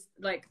growing up. It's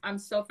like I'm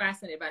so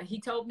fascinated by it.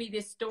 He told me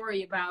this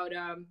story about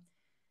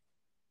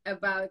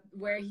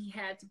where he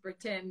had to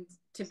pretend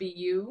to be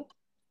you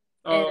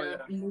at Oh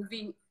yeah.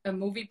 a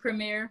movie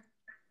premiere.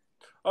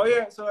 Oh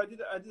yeah. So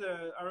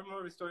I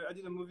remember the story. I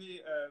did a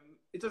movie.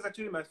 It was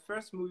actually my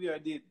first movie I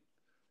did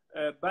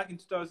back in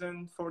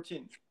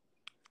 2014.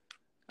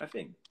 I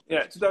think.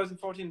 Yeah,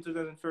 2014,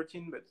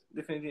 2013, but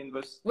definitely it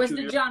was Was 2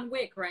 the years. John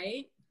Wick,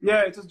 right?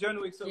 Yeah, it was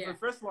John Wick. So Yeah. the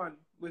first one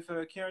with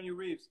Keanu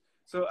Reeves.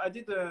 So I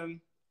did the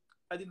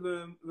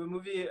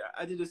movie.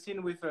 I did a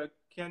scene with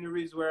Keanu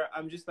Reeves where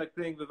I'm just like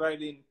playing the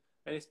violin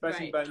and he's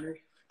passing Right. by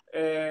me.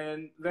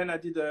 And then I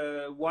did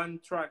one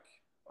track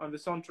on the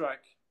soundtrack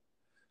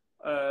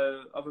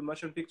of a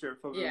motion picture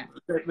for Yeah.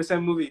 the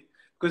same movie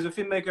because the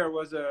filmmaker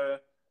was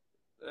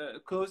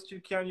close to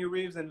Keanu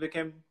Reeves and they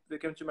came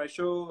to my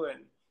show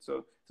and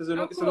so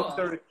Oh, it's a long cool.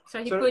 story.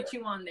 So he So put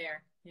you on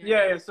there.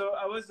 Yeah. yeah. So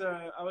I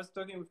was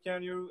talking with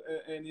Keanu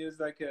and he was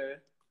like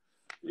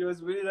he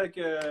was really like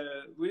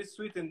really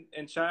sweet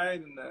and shy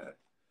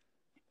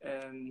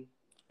and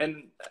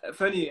and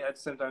funny at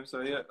the same time. So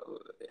yeah,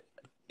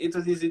 it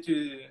was easy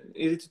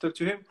to talk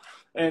to him,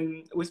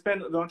 and we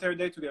spent the entire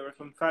day together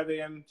from 5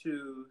 a.m.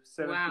 to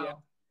 7 p.m.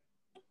 Wow.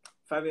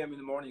 5 a.m. in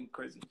the morning,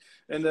 crazy,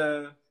 and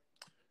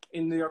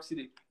in New York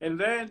City. And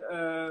then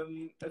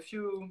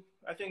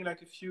I think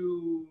like a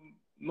few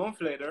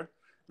months later,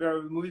 there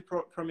was a movie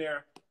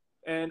premiere,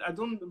 and I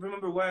don't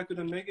remember why I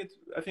couldn't make it.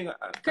 I think I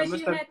Because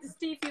must you have. had the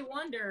Stevie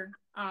Wonder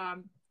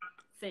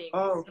thing.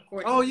 Oh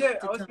yeah,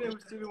 to I was Tony. playing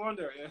with Stevie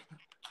Wonder. Yeah.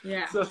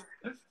 Yeah. So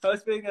I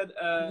was playing at.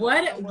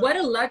 What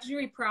a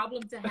luxury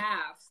problem to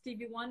have,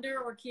 Stevie Wonder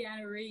or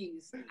Keanu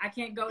Reeves. I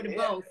can't go to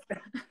both.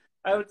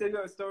 I will tell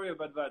you a story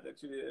about that.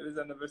 Actually, it was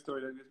another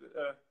story like this.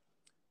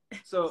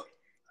 So,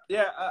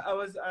 yeah,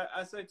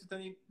 I said to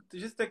Tony to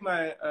just take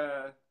my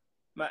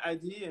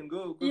ID and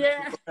go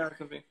Yeah. to or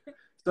something.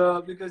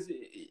 So because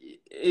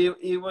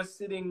he was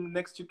sitting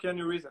next to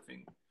Keanu Reeves, I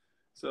think.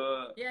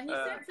 So Yeah, he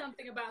said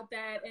something about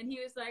that, and he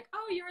was like,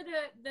 "Oh, you're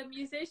the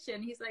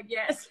musician." He's like,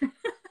 "Yes."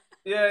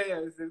 yeah,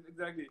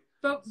 exactly.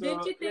 But So,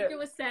 didn't you think it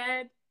was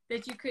sad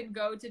that you couldn't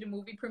go to the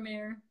movie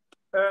premiere?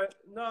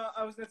 No,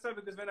 I was not sad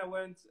because when I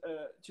went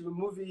to the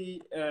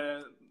movie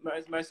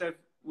myself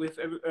with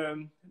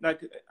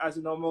like as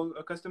a normal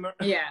customer.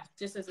 Yeah,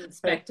 just as a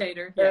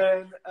spectator.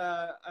 Yeah. And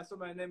I saw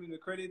my name in the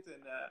credit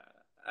and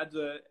at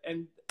the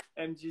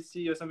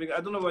MGC or something.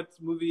 I don't know what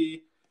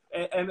movie,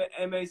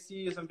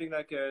 MAC or something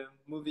like a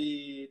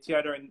movie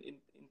theater in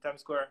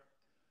Times Square.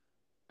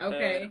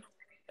 Okay.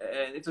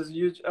 And it was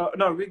huge. Oh,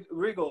 no,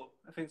 Regal.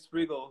 I think it's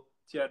Regal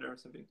Theater or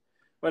something.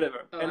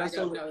 Whatever. Oh, and I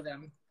don't know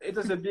them. It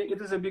was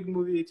a big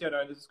movie theater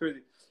and it was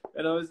crazy.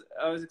 And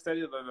I was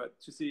excited about that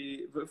to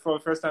see for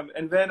the first time.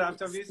 And then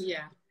after this,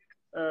 yeah.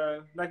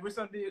 Like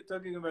recently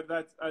talking about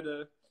that,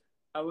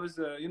 I was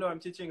I'm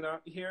teaching now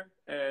here,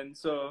 and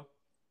so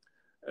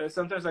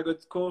sometimes I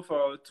got called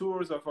for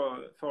tours or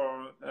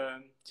for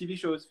TV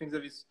shows, things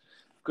like this,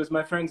 because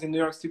my friends in New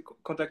York still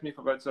contact me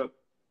for that. So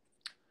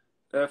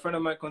a friend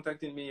of mine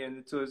contacted me,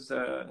 and it was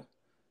to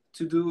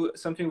do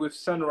something with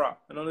Sun Ra.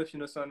 I don't know if you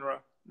know Sun Ra.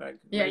 Like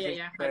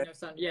yeah. I know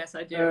Sun. Yes,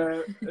 I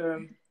do.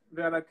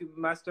 They're like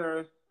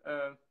master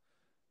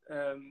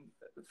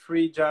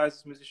free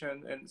jazz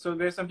musician, and so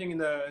there's something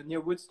in near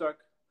Woodstock,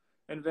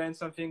 and then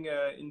something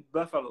in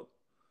Buffalo.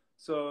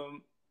 So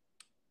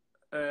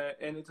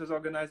and it was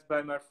organized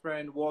by my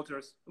friend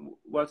Walter,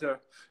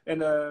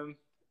 and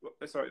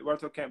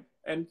Walter Kemp.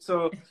 And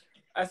so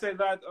I said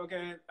that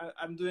okay,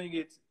 I'm doing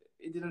it.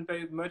 It didn't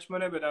pay much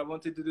money, but I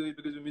wanted to do it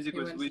because the music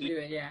was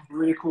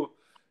really cool.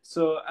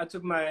 So I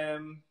took my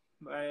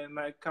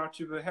my car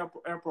to the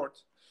airport.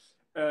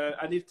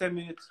 I live 10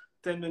 minutes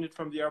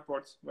from the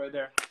airport right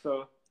there.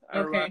 So I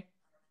arrived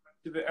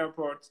to the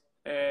airport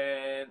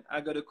and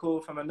I got a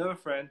call from another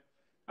friend.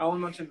 I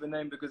won't mention the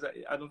name because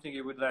I don't think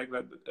he would like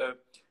that. But,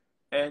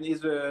 and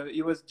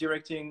he was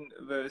directing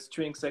the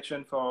string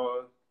section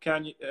for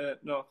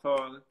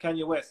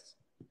Kanye West.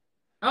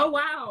 Oh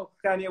wow!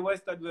 Kanye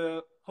West at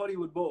the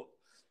Hollywood Bowl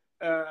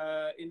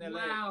in LA.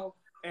 Wow!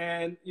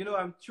 And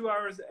I'm 2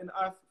 hours and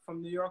a half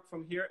from New York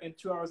from here, and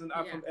 2 hours and a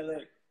half from LA.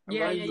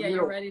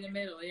 You're right in the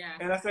middle. Yeah.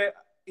 And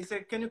he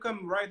said, "Can you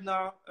come right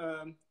now?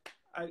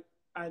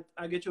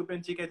 I get you a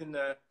plane ticket in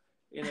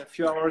a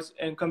few hours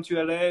and come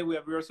to LA. We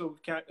have rehearsal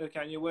with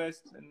Kanye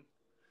West." And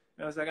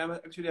I was like, "I'm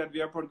actually at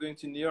the airport going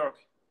to New York."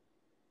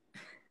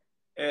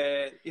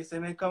 And he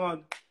said, "Man, come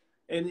on."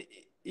 And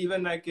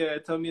even like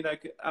tell me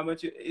like how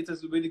much it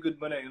was really good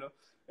money,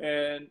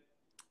 And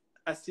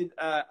I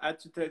had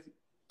to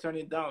turn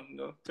it down,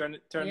 turn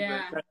the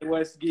Kanye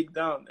West gig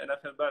down, and I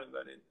felt bad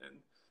about it.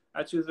 And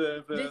I choose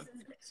the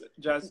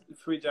jazz,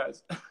 free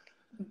jazz.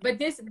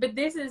 But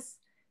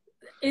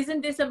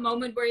isn't this a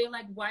moment where you're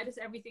like, why does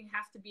everything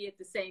have to be at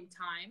the same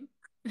time?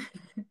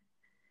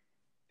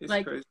 It's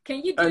Like, crazy.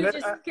 can you do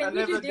this a week later?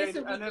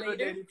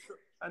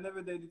 I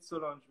never dated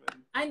Solange,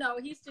 man. I know,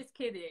 he's just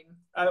kidding.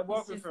 I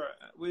work with her.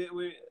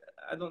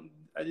 I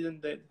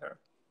didn't date her.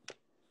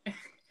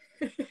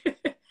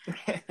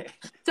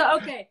 So,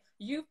 okay,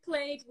 you've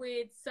played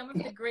with some of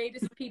the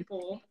greatest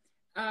people.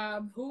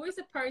 Who is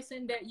a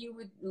person that you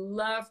would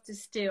love to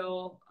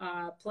still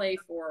play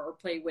for or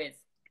play with?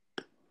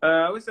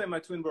 I would say my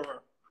twin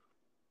brother.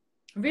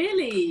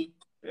 Really?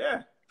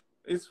 Yeah.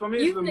 It's for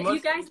me. You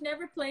guys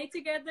never played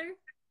together?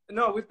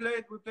 No, we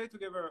played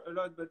together a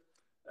lot, but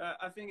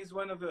I think he's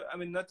one of the. I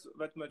mean, not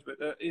that much, but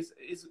he's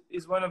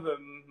one of the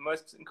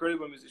most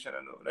incredible musicians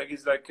I know. Like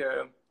he's like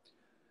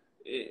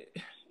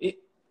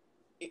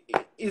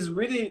he's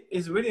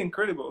really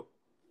incredible.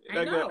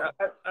 Like I know.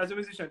 As a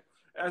musician,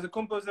 as a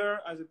composer,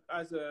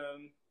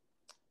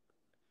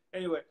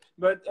 anyway.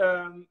 But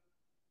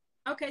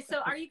okay, so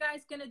are you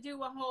guys gonna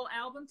do a whole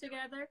album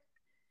together?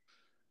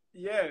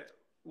 Yeah,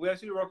 we're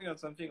actually working on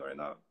something right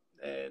now,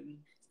 and.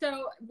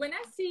 So when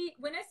I see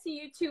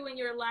you two in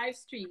your live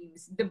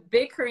streams, the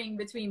bickering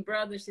between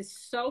brothers is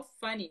so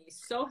funny,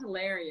 so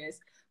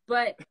hilarious.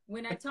 But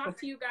when I talk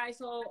to you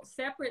guys all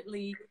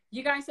separately,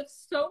 you guys have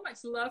so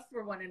much love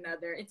for one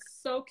another. It's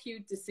so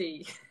cute to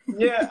see.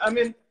 Yeah, I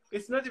mean,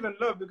 it's not even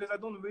love because I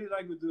don't really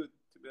like the dude,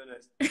 to be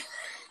honest.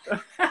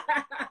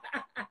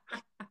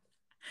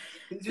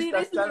 See,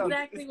 this is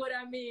exactly what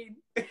I mean.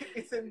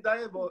 It's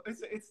undeniable.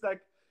 It's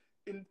like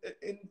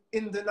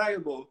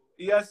undeniable.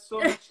 He has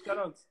so much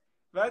talent.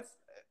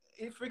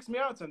 It freaks me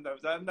out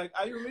sometimes. I'm like,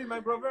 are you really my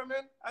brother,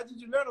 man? How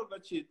did you learn all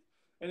that shit?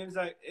 And he's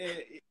like,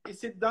 he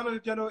sits down on the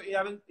piano. He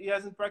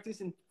hasn't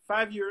practiced in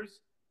 5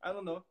 years. I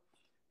don't know.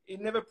 He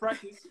never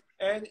practiced,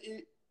 and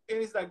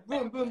it's like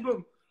boom, boom,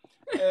 boom.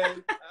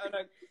 And I'm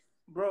like,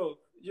 bro,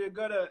 you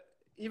gotta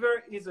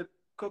either he's a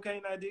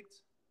cocaine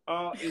addict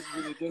or he's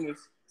really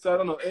genius. So I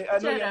don't know. I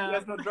know he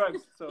has no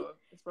drugs, so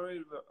it's probably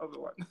the other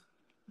one.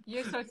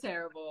 You're so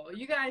terrible.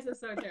 You guys are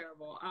so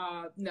terrible.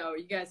 No,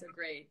 you guys are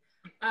great.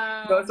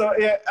 So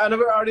yeah,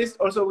 another artist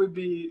also would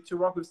be to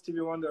work with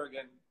Stevie Wonder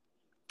again,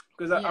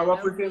 because I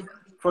worked with him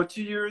for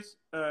 2 years,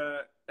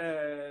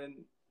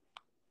 and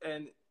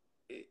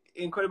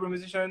incredible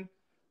musician,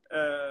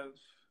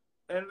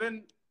 and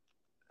then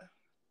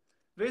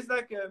there's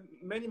like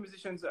many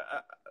musicians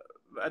that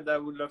I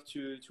would love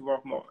to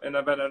work more and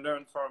that I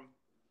learned from,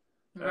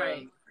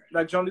 right?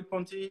 Like Jean-Luc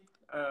Ponty.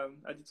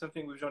 I did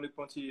something with Jean-Luc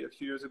Ponty a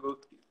few years ago,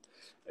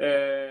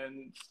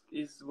 and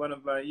he's one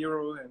of my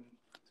heroes, and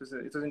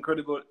it was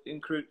incredible,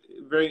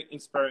 very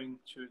inspiring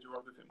to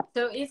work with him.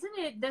 So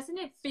doesn't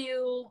it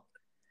feel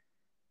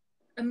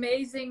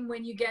amazing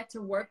when you get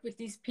to work with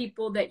these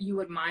people that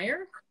you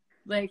admire?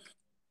 Like,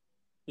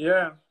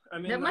 yeah, I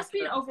mean, that must be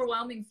an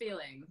overwhelming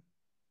feeling.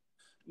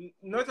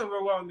 Not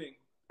overwhelming.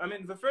 I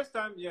mean, the first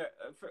time, yeah.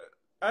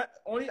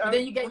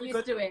 Then you get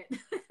used to it.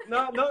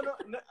 No. I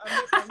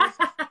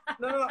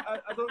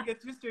don't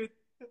get used to it.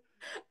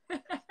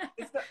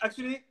 It's not,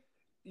 actually,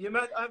 you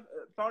might have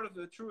part of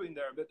the truth in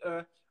there, but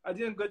I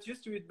didn't get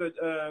used to it. But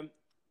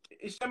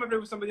each time I play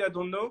with somebody I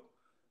don't know,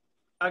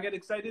 I get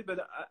excited,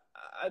 but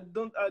I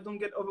don't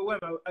get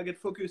overwhelmed. I get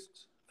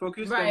focused.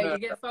 Right,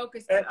 and, you get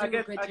focused and do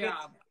a good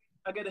job.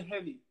 I get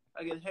heavy,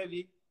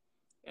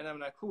 and I'm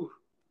like, whew,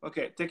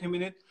 okay, take a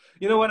minute.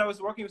 You know, when I was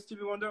working with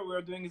Stevie Wonder, we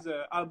were doing his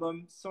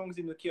album, Songs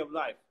in the Key of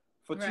Life,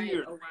 for 2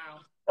 years. Oh, wow.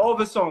 All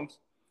the songs.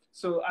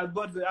 So I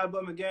bought the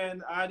album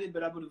again, I had it,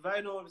 but I bought the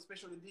vinyl, the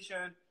special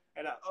edition,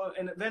 and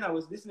then I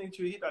was listening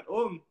to it at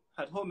home,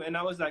 and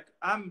I was like,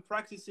 I'm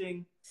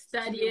practicing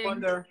Stevie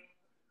Wonder.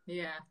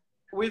 Yeah.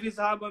 With his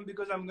album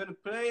because I'm gonna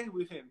play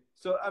with him.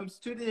 So I'm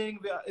studying.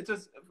 It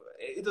was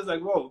like,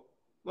 whoa,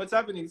 what's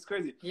happening? It's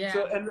crazy. Yeah.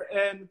 So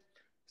and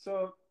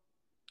so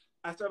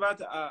after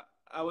that,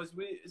 I was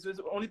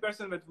the only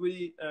person that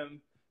really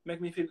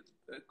make me feel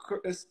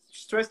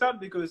stressed out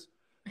because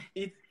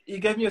he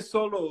gave me a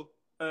solo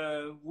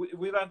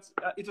without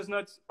it was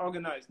not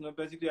organized. No,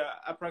 basically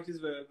I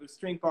practiced the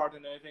string part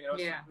and everything else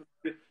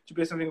to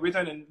play something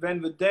written. And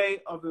then the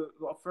day of the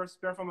first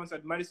performance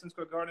at Madison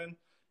Square Garden,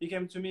 he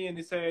came to me and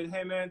he said,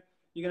 "Hey man,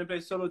 you're gonna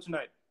play solo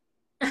tonight."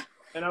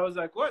 And I was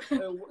like, "What?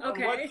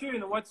 Okay. What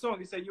tune? What song?"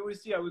 He said, "You will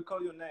see. I will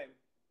call your name.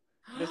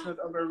 Let's not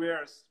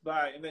overrehearse.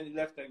 Bye." And then he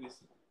left like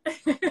this.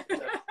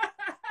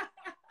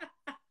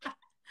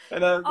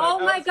 And I was oh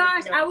like, my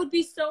gosh, I would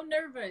be so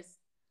nervous.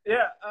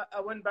 Yeah, I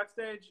went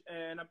backstage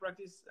and I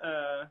practiced.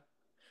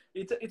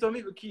 He told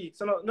me the key.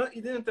 So no,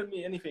 he didn't tell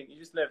me anything. He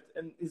just left.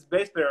 And his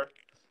bass player,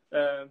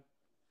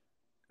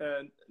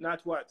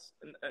 Nate Watts,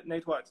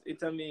 he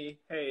told me,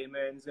 "Hey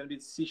man, it's gonna be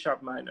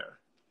C-sharp minor."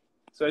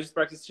 So I just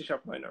practiced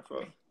C-sharp minor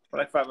for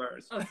like 5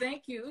 hours. Oh,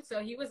 thank you.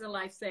 So he was a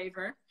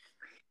lifesaver.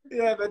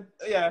 Yeah, but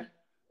yeah,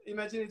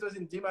 imagine it was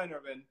in D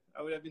minor, then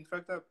I would have been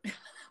fucked up.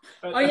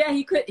 Oh yeah,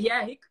 he could.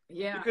 Yeah, he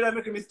could have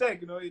made a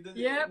mistake, you know.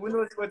 Yeah. Who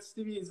knows what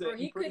Stevie is? Or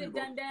he could have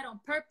done that on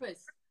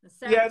purpose.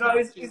 Yeah, no,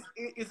 it's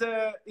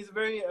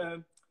very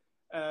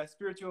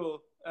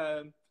spiritual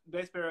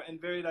bass player and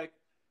very like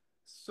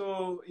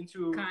so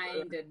into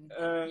Kind and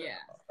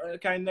yeah.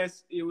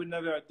 kindness. He would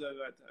never do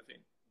that. I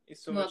think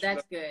it's so Well, much.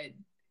 that's good.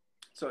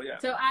 So yeah.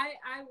 So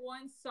I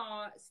once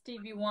saw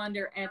Stevie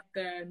Wonder at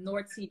the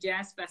North Sea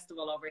Jazz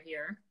Festival over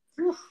here.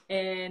 Oof.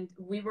 And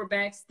we were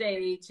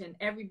backstage and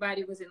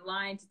everybody was in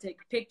line to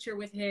take a picture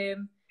with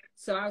him.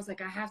 So I was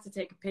like, I have to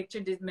take a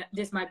picture.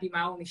 This might be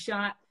my only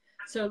shot.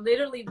 So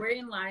literally we're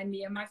in line,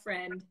 me and my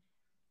friend,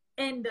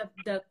 and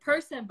the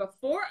person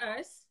before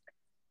us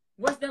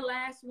was the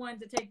last one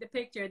to take the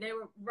picture. They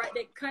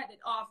cut it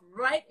off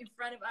right in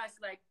front of us.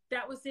 Like,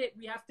 that was it.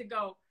 We have to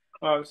go.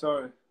 Oh, I'm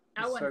sorry.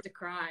 I wanted to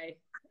cry.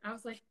 I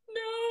was like,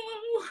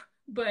 no.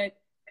 But,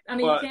 I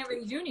mean, you can't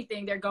really do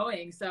anything. They're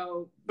going.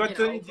 So, but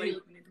Tony did.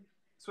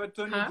 So what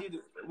Tony did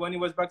when he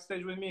was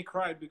backstage with me, he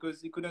cried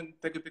because he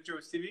couldn't take a picture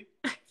with Stevie.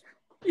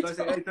 So I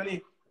said, hey,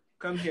 Tony,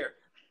 come here.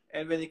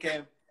 And then he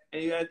came.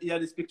 And he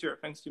had his picture,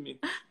 thanks to me.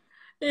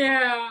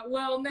 Yeah,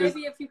 well,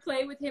 maybe if you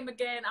play with him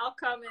again, I'll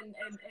come and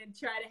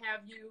try to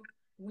have you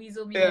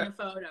weasel me in a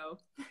photo.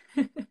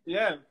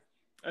 Yeah,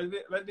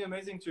 that'd be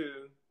amazing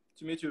to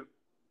meet you.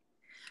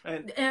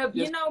 And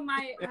you know,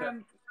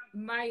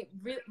 my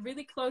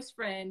really close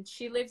friend,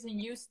 she lives in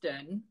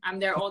Houston. I'm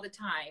there all the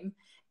time,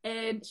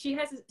 and she's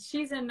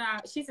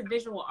a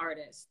visual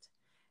artist,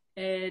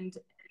 and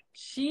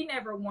she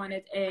never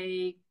wanted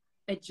a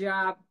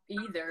job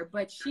either,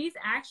 but she's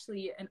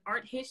actually an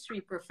art history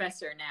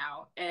professor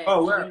now at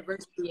the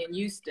university in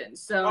Houston.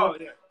 So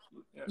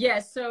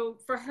so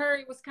for her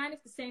it was kind of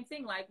the same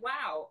thing, like,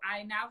 wow,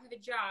 I now have a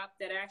job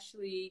that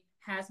actually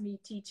has me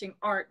teaching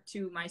art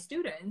to my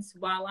students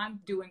while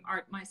I'm doing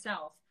art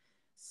myself.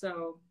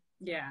 So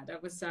yeah,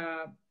 that was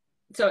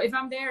so if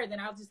I'm there, then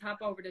I'll just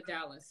hop over to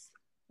Dallas.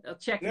 I'll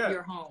check if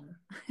you're home.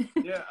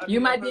 Yeah, you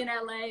might be in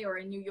LA or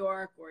in New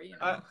York, or you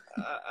know.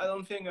 I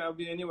don't think I'll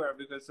be anywhere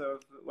because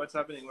of what's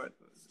happening.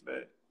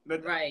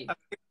 But right.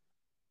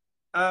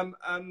 I'm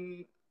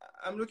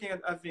looking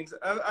at things.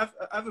 I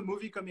have a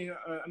movie coming.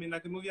 I mean,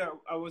 like a movie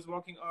I was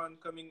working on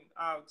coming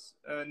out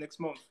next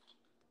month.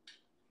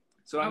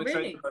 So I'm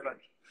excited about that.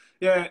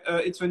 Yeah,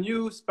 it's a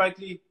new Spike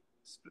Lee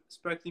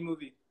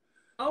movie.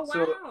 Oh wow!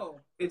 So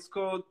it's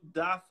called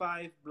Da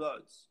 5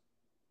 Bloods.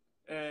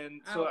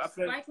 And so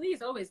Spike Lee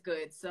is always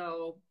good.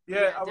 So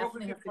I worked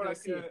with him for like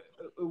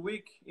a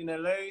week in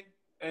LA,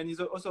 and he's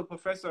also a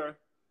professor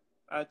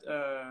at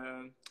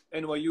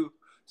NYU.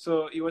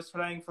 So he was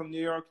flying from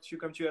New York to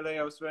come to LA.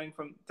 I was flying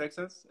from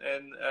Texas,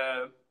 and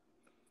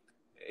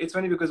it's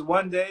funny because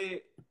one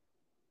day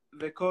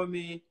they called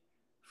me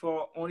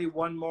for only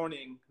one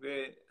morning.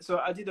 So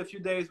I did a few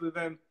days with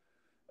them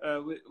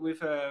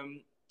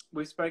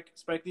with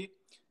Spike Lee.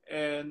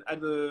 And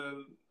at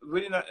the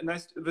really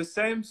nice, the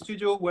same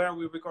studio where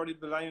we recorded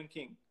The Lion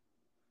King.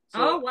 So,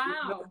 oh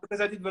wow! Because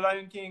I did The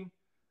Lion King,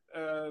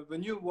 the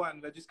new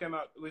one that just came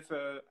out with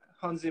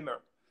Hans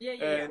Zimmer.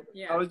 Yeah.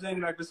 I was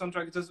doing like the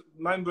soundtrack. It was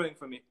mind blowing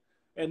for me.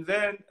 And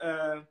then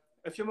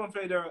a few months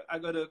later, I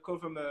got a call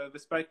from the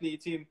Spike Lee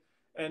team,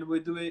 and we're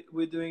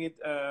doing it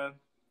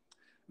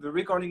the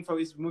recording for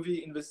his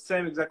movie in the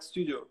same exact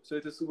studio. So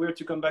it was weird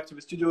to come back to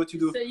the studio to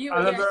do. So you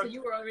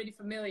were already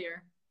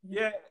familiar.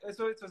 Yeah,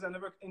 so it was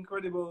another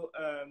incredible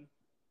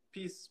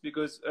piece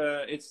because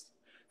it's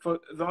for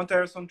the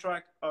entire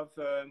soundtrack of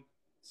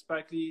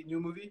Spike Lee new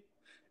movie,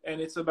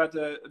 and it's about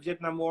the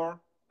Vietnam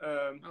War.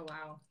 Oh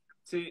wow!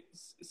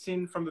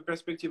 Seen from the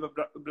perspective of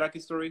Black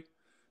history.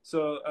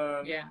 So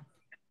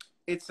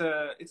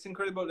it's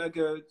incredible. Like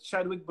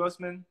Chadwick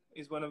Boseman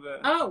is one of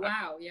the. Oh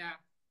wow! Yeah.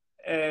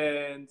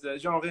 And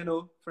Jean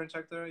Reno, French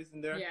actor, is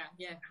in there.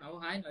 Yeah. Oh,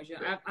 I know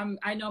Jean.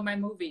 I know my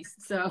movies,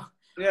 so.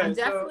 Yeah, I'm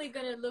definitely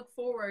gonna look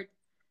forward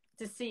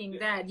to seeing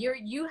that.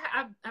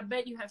 I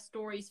bet you have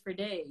stories for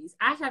days.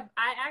 I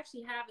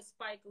actually have a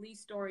Spike Lee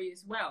story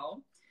as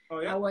well.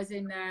 Oh yeah. I was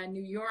in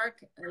New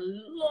York a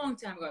long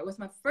time ago. It was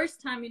my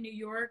first time in New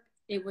York.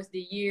 It was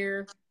the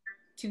year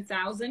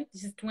 2000.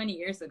 This is 20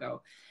 years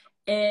ago,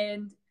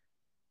 and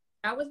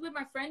I was with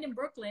my friend in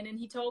Brooklyn, and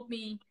he told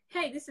me,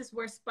 "Hey, this is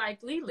where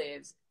Spike Lee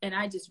lives." And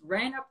I just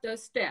ran up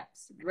those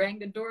steps, rang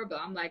the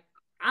doorbell. I'm like,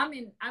 I'm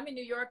in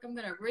New York. I'm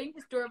gonna ring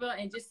his doorbell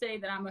and just say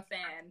that I'm a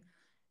fan.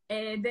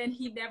 And then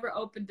he never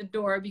opened the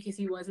door because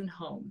he wasn't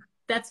home.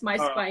 That's my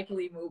Spike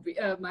Lee movie.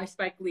 My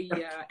Spike Lee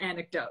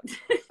anecdote.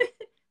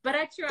 But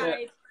I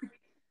tried. Yeah.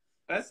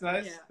 That's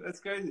nice. Yeah.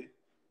 That's crazy.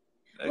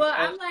 Well,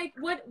 I'm like,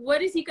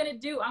 what is he gonna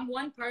do? I'm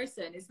one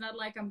person. It's not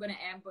like I'm gonna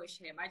ambush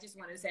him. I just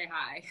want to say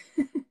hi.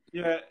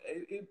 Yeah,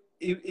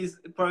 he's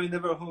probably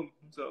never home.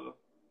 So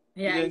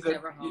yeah, he's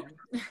never home.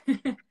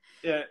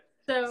 Yeah.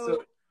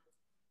 So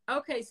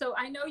okay, so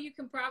I know you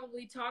can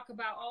probably talk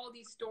about all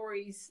these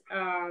stories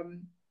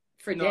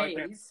for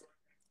days.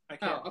 I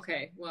can't. Oh,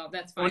 okay. Well,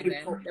 that's fine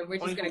then. We're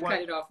just going to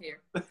cut it off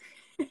here.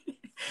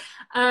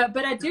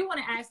 But I do want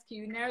to ask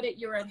you, now that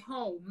you're at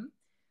home,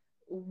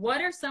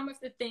 what are some of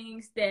the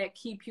things that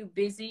keep you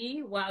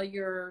busy while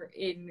you're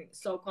in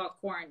so-called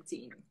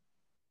quarantine?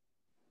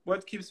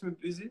 What keeps me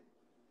busy?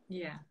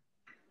 Yeah.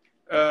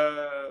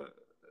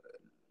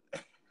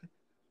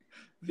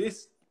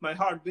 My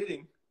heart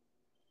beating.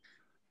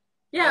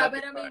 Yeah,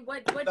 but I mean,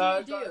 what do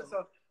you do?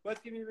 So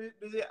what keeps me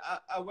busy?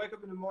 I wake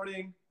up in the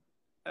morning.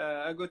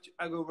 I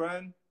go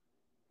run.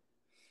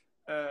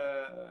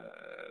 Uh,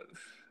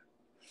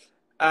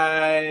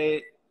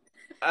 I,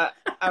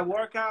 I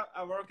work out.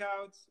 I work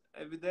out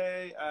every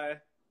day.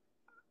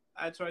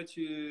 I try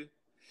to.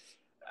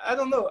 I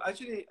don't know.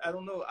 Actually, I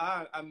don't know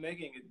how I'm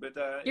making it, but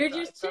You're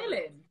just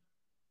chilling.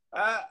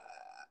 Uh,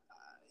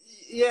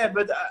 yeah,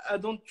 but I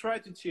don't try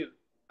to chill.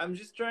 I'm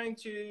just trying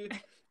to.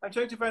 I'm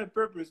trying to find a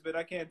purpose, but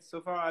I can't. So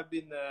far, I've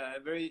been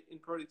very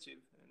unproductive.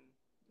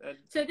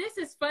 So this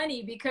is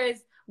funny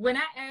because when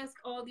I ask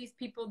all these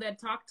people that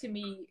talk to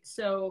me,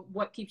 so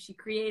what keeps you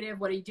creative?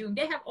 What are you doing?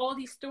 They have all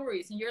these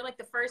stories, and you're like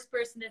the first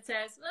person that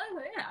says, "Oh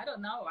yeah, I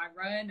don't know. I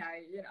run.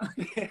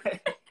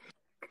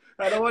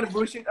 I don't want to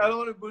bullshit. I don't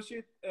want to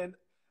bullshit. And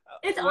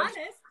it's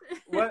honest.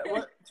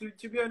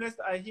 To be honest,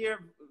 I hear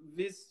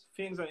these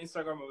things on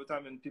Instagram all the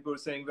time, and people are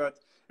saying that,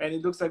 and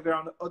it looks like they're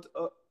on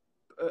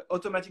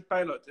automatic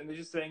pilot, and they're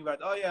just saying that,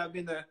 oh yeah, I've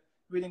been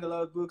reading a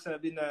lot of books, and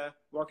I've been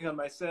working on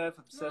myself,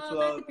 self-love.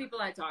 That's the people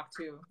I talk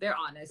to. They're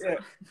honest. Yeah.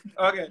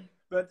 Okay,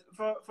 but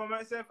for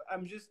myself,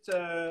 I'm just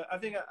I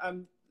think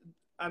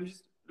I'm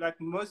just like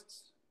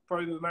most,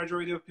 probably the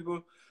majority of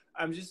people.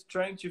 I'm just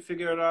trying to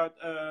figure out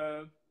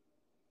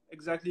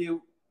exactly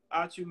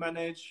how to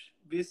manage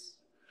this,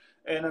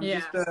 and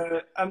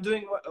I'm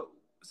doing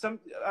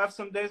I have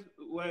some days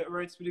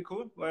where it's really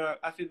cool, where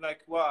I feel like,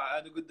 wow, I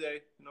had a good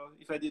day,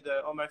 if I did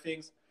all my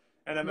things,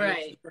 and I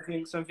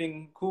managed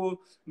something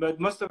cool. But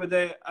most of the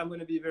day, I'm going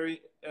to be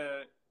very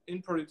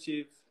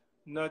unproductive,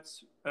 not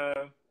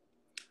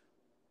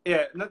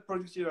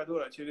productive at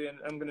all, actually. And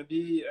I'm going to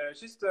be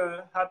just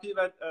happy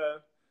that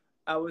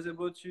I was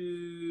able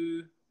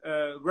to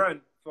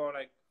run for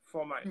like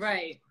 4 miles.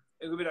 Right.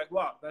 It would be like,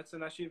 wow, that's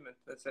an achievement.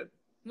 That's it.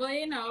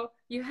 Well,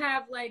 you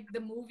have like the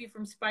movie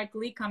from Spike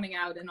Lee coming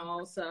out and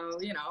all, so,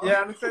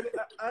 Yeah, I'm excited.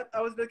 I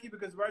was lucky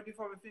because right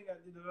before the thing, I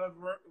did a lot of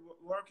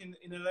work in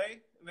LA.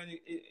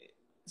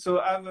 So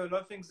I have a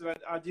lot of things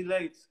that are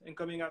delayed and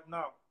coming out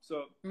now.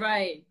 So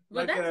right.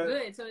 Well, that's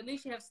good. So at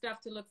least you have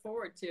stuff to look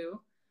forward to.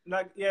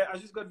 Like, yeah, I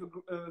just got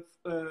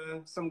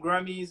some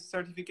Grammys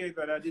certificate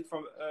that I did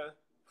for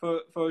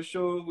a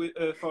show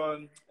for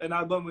an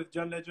album with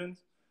John Legend.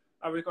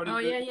 I recorded. Oh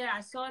yeah,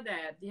 I saw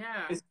that.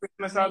 Yeah, it's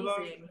Christmas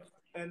album,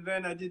 and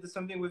then I did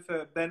something with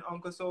Ben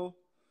Onkosol.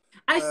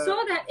 I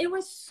saw that. It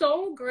was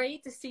so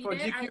great to see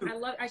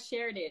that. I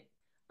shared it.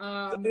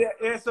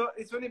 Yeah. So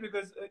it's funny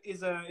because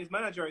his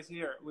manager is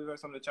here with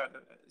us on the chat.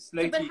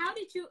 So, but how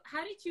did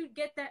you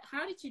get that?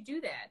 How did you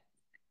do that?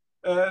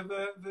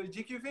 The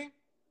GQ thing.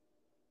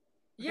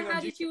 Yeah. How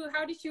did you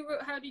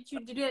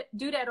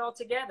do that all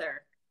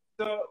together?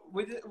 So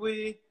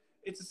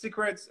it's a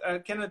secret. I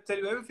cannot tell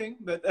you everything,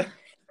 but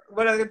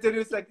what I can tell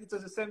you is like it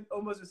was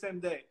almost the same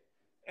day,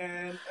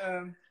 and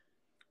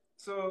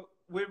so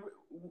we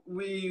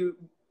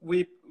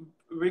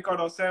record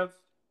ourselves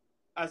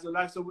as a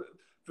live. So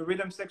the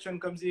rhythm section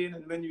comes in,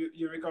 and then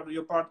you record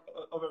your part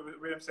of a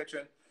rhythm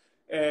section,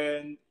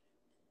 and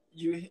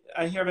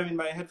I hear them in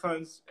my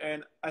headphones,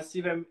 and I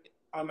see them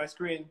on my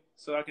screen,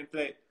 so I can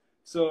play.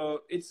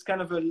 So it's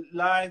kind of a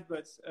live,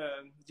 but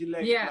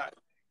delayed live.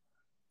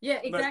 Yeah,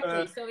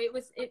 exactly. So it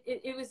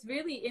was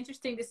really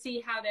interesting to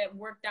see how that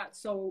worked out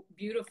so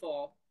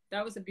beautiful.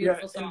 That was a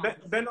beautiful song.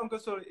 And Ben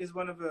Onkosol is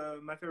one of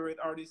my favorite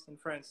artists in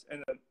France,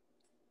 and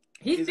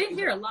he's been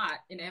here a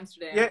lot in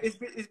Amsterdam. Yeah, he's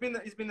been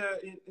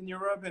in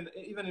Europe, and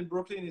even in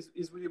Brooklyn.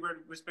 He's really well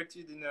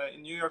respected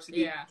in New York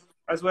City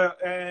as well.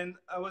 And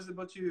I was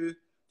able to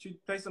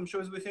play some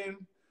shows with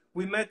him.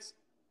 We met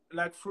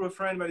like through a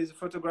friend that is a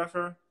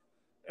photographer,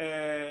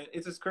 and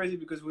it was crazy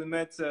because we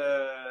met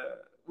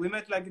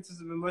like it is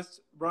the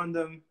most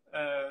random,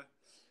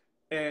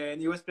 and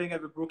he was playing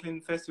at the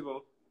Brooklyn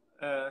Festival,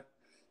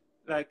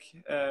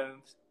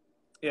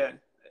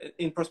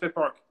 in Prospect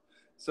Park.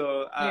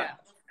 So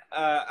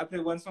I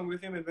played one song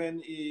with him, and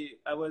then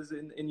I was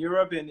in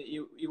Europe, and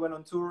he went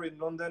on tour in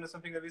London or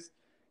something like this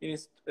in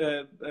his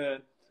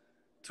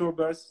tour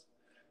bus,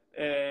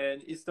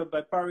 and he stopped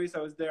by Paris. I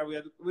was there.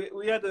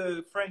 We had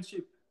a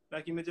friendship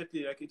like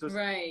immediately, like it was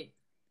right.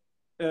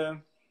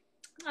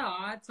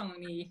 Oh,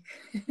 Tony.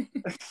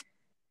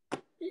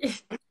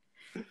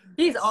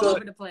 He's all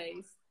over the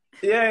place.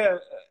 Yeah,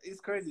 it's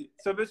crazy.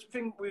 So the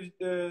thing with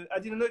I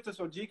didn't know it was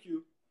for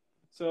GQ,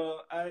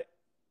 so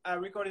I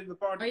recorded the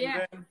part. Oh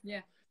yeah, and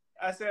then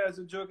I say as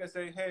a joke, I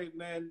say, "Hey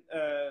man,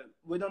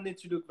 we don't need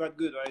to look that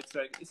good, right?" It's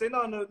like he say,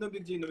 "No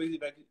big deal, no big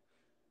deal." Like,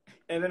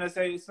 and then I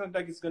say, "It's not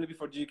like it's gonna be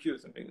for GQ or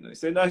something." He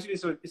said, "No, actually,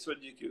 it's for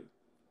GQ."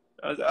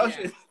 I was like, "Oh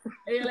shit!"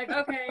 And you're like,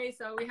 "Okay,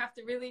 so we have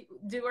to really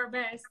do our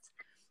best."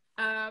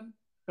 I'm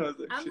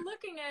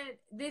looking at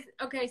this.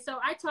 Okay, so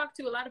I talked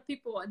to a lot of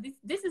people.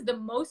 This is the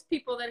most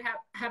people that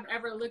have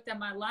ever looked at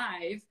my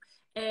live,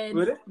 and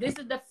really? This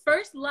is the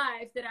first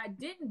live that I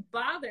didn't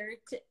bother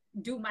to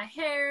do my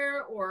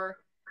hair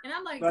and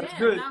I'm like, damn,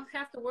 good. Now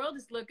half the world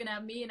is looking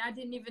at me, and I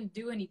didn't even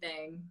do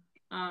anything.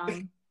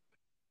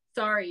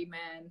 Sorry,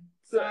 man.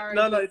 Sorry.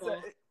 No,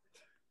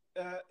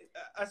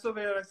 I saw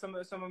there like some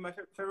of my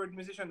favorite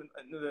musicians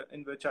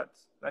in the chat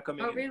like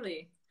coming Oh, in.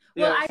 really?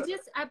 Well, Yeah,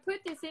 so, I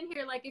put this in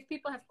here, like if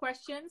people have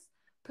questions,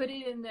 put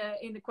it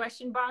in the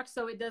question box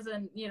so it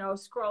doesn't,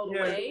 scroll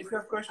yeah. away. If you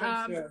have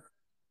questions, yeah.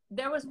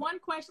 There was one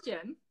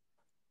question.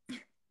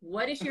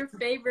 What is your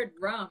favorite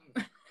rum?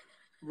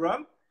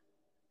 Rum.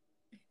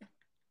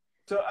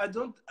 So I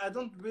don't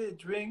really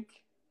drink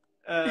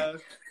a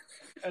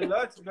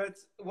lot, but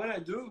when I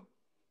do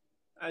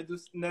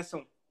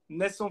Nesson.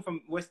 Nesson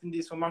from West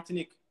Indies, from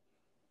Martinique.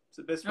 It's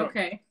the best rum.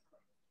 Okay.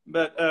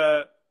 But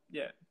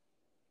yeah.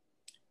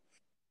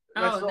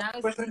 Oh, now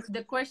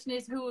the question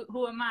is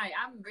who am I?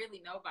 I'm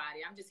really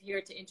nobody. I'm just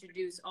here to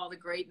introduce all the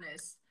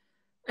greatness.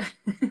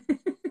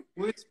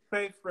 With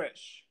Pay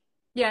Fresh.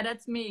 Yeah,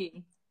 that's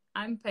me.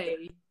 I'm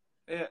Pay.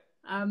 Yeah.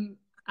 I'm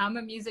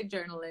a music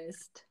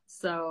journalist,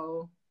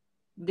 so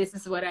this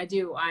is what I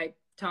do. I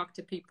talk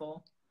to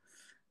people.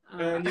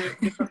 And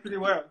you talk pretty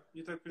well.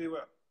 You talk pretty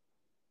well.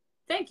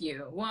 Thank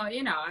you. Well,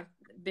 I've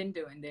been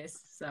doing this,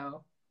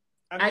 so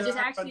I just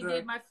actually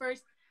did my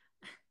first.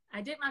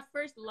 I did my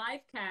first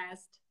live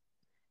cast,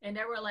 and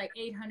there were like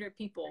 800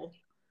 people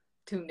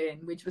tuned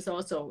in, which was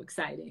also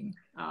exciting.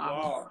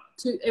 Wow.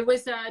 It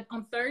was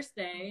on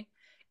Thursday.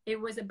 It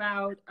was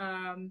about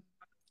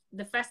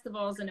the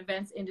festivals and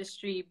events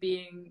industry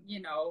being,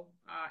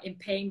 in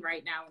pain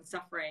right now and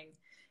suffering.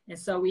 And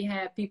so we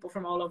had people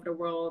from all over the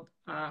world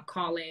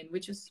call in,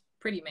 which was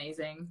pretty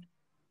amazing.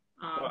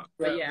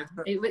 But yeah,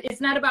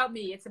 it's not about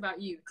me. It's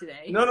about you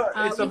today. No,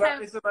 it's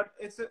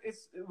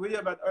really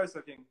about us,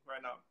 I think,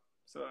 right now.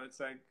 So it's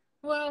like.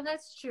 Well,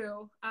 that's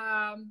true.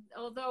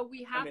 Although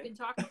we have been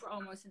talking for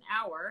almost an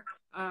hour.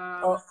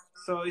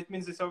 So it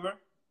means it's over?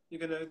 You're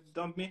gonna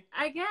dump me?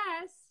 I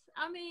guess.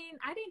 I mean,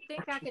 I didn't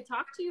think I could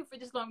talk to you for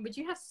this long, but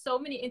you have so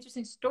many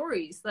interesting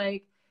stories.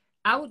 Like,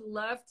 I would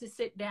love to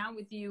sit down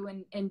with you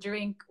and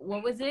drink.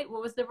 What was it?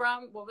 What was the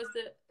rum? What was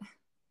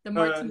the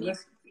martini?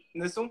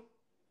 Nesson.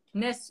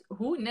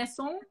 Who?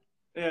 Nesson?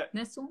 Yeah.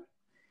 Nesson?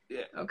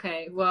 Yeah.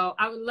 Okay. Well,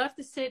 I would love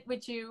to sit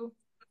with you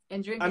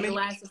and drink a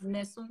glass of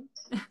Nesson.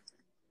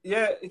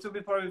 Yeah, it will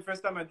be probably the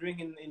first time I drink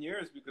in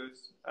years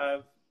because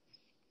I've.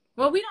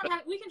 Well, we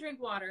can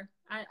drink water.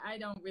 I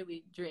don't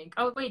really drink.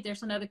 Oh, wait,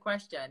 there's another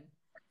question.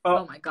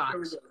 Oh my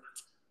gosh.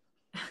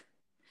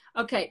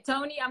 Okay,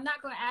 Tony, I'm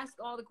not going to ask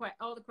all the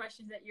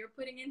questions that you're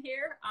putting in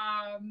here.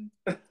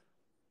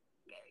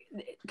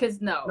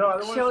 Because no, I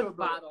don't show want the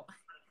bottle.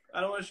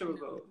 I don't want to show a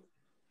bottle.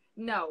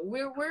 No,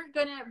 we're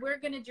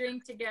gonna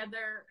drink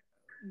together,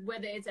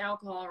 whether it's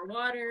alcohol or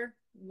water,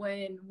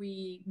 when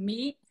we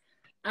meet.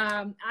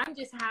 I'm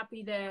just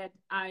happy that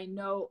I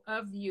know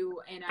of you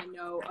and I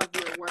know of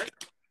your work.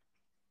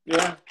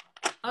 Yeah.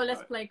 Oh,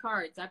 let's play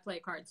cards. I play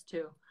cards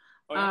too.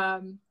 Oh, yeah.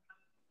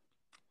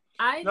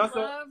 I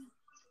love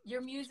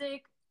your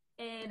music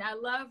and I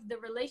love the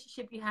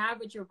relationship you have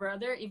with your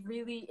brother. It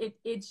really,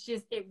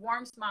 it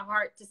warms my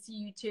heart to see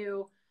you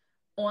two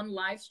on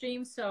live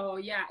stream. So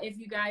yeah, if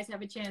you guys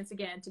have a chance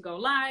again to go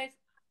live,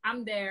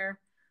 I'm there.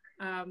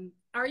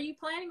 Are you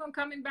planning on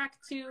coming back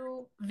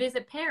to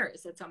visit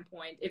Paris at some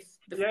point if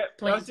the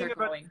planes are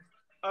going?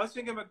 I was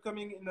thinking about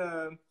coming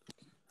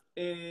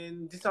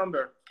in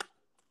December.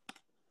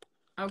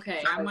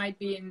 Okay, I might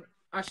be in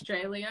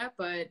Australia,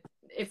 but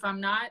if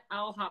I'm not,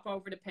 I'll hop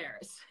over to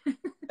Paris.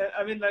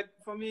 I mean, like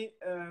for me,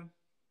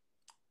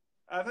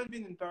 I haven't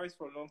been in Paris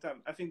for a long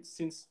time. I think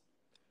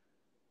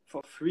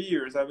for 3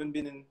 years I haven't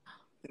been in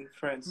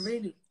France.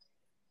 Really?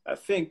 I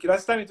think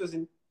last time it was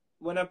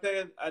when I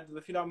played at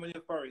the Philharmonie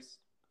of Paris.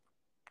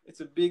 It's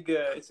a big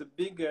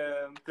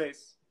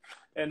place.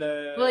 And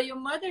well, your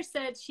mother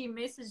said she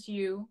misses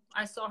you.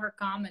 I saw her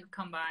comment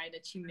come by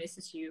that she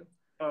misses you.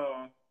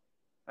 Oh,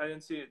 I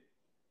didn't see it.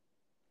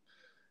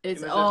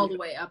 It's all the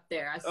way up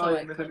there. I saw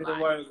it come by. A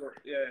while ago.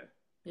 Yeah.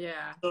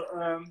 Yeah.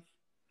 So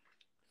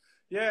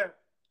yeah,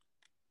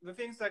 the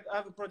things like I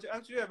have a project.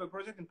 Actually, I have a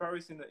project in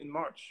Paris in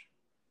March.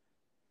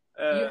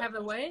 You have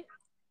a what?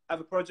 I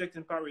have a project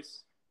in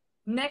Paris.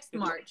 Next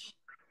March.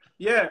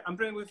 Yeah, I'm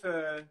playing with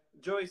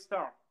Joey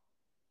Starr.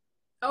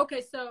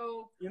 Okay,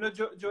 so you know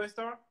Joey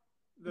Starr?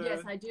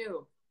 Yes, I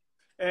do.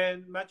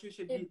 And Mathieu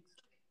Chédid.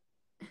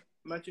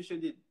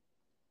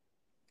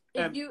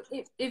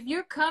 If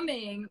you're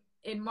coming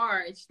in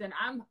March, then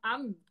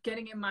I'm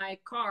getting in my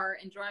car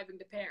and driving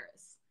to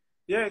Paris.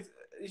 Yeah,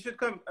 you should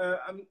come.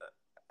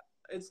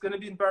 It's gonna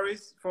be in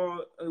Paris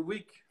for a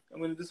week.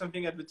 I'm gonna do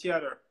something at the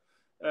theater.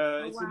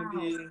 It's gonna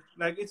be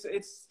like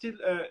it's still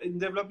in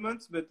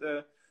development, but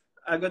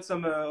I got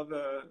some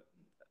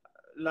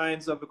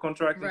lines of the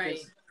contract. Right.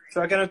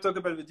 So I cannot talk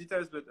about the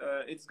details, but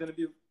it's gonna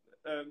be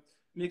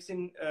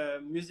mixing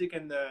music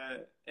and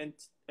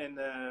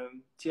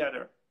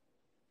theater.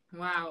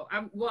 Wow.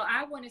 Well,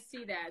 I want to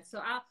see that.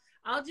 So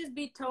I'll just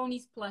be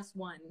Tony's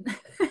 +1.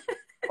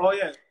 Oh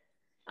yeah.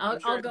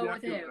 I'll go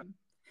with him.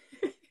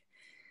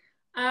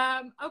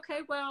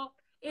 Okay. Well,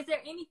 is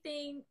there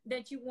anything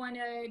that you want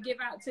to give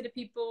out to the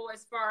people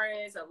as far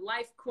as a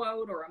life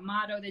quote or a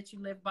motto that you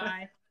live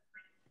by?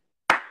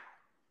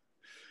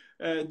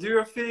 Do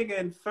your thing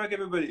and fuck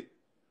everybody.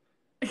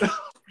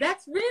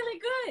 That's really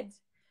good.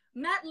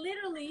 Not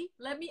literally.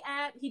 Let me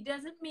add. He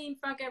doesn't mean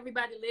fuck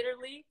everybody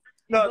literally.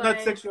 No, but...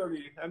 not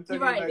sexually. I'm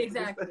talking right, like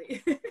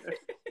exactly.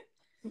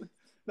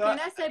 No, can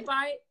I say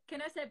bye?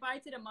 Can I say bye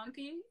to the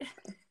monkey?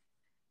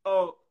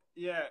 Oh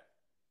yeah.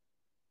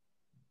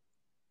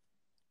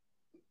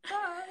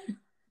 Bye.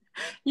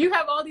 You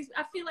have all these.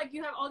 I feel like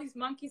you have all these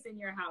monkeys in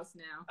your house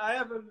now. I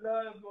have a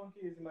lot of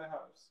monkeys in my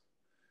house,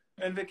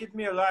 and they keep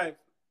me alive.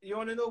 You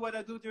want to know what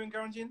I do during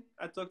quarantine?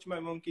 I talk to my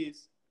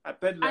monkeys. I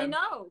pet them. I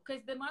know,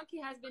 because the monkey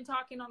has been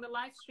talking on the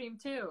live stream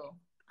too.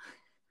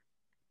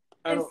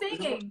 I And know.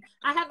 singing.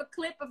 I have a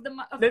clip of the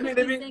Let me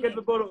singing. get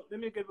the bottle. Let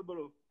me get the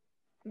bottle.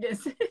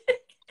 Yes.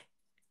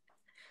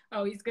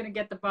 Oh, he's gonna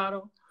get the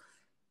bottle.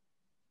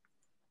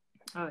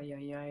 Oh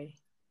yeah.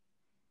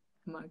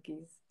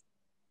 Monkeys.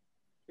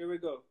 Here we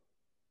go.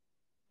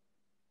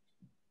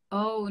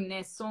 Oh,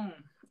 Nesson.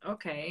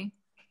 Okay.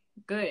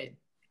 Good.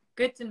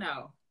 Good to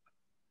know.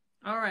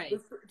 All right.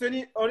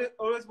 Tony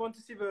always want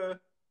to see the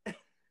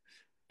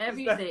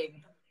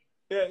everything.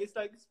 It's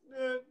like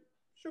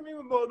show me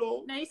the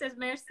bottle. No, he says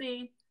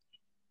merci.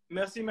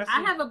 Merci.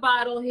 I have a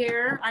bottle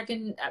here. I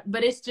can,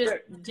 but it's just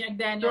Jack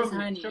Daniel's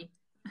honey.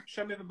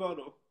 Show me the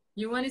bottle.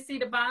 You want to see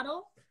the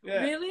bottle?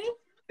 Yeah. Really?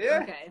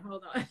 Yeah. Okay,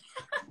 hold on.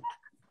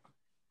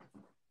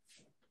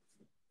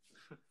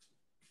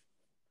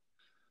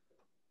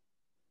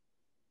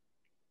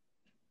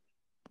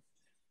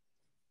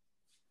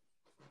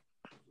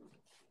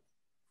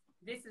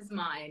 This is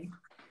mine.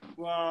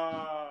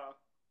 Wow.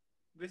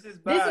 This is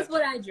bad. This is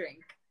what I drink.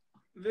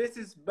 This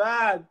is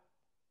bad.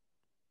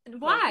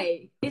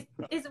 Why?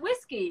 It's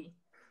whiskey.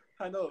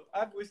 I know. I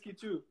have whiskey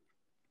too.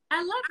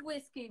 I love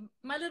whiskey.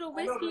 My little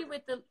whiskey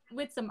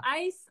with some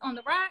ice on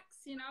the rocks,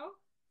 you know.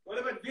 What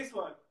about this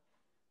one?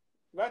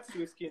 That's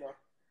whiskey now.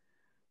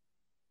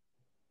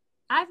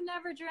 I've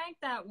never drank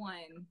that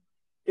one.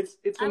 It's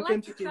I from like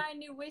Kentucky. to try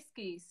new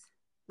whiskeys.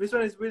 This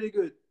one is really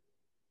good.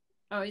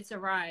 Oh, it's a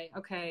rye.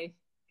 Okay.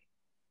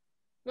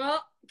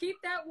 Well, keep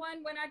that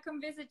one when I come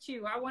visit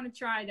you. I want to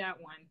try that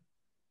one.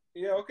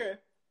 Yeah, okay.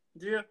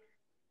 Dear.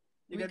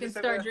 We can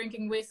start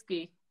drinking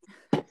whiskey.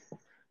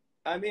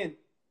 I mean,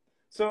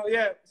 so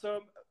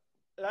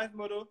life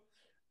motto,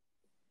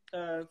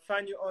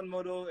 find your own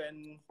motto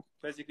and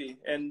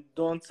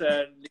don't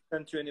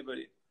listen to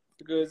anybody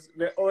because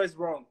they're always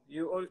wrong.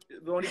 The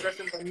only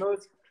person that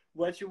knows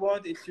what you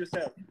want is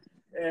yourself.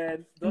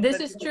 And don't this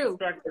is true.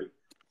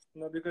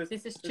 No, because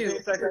this is true.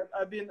 Like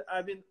I've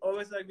been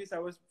always like this. I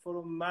always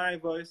follow my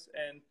voice,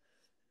 and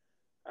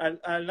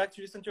I like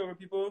to listen to other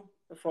people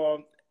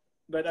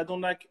but I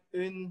don't like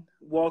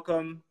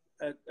welcome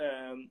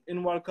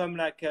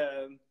like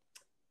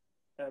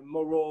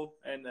moral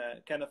and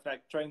kind of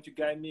like trying to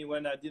guide me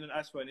when I didn't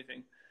ask for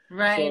anything.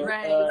 Right.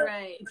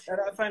 And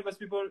I find those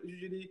people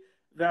usually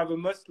they are the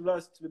most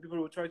lost. The people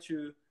who try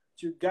to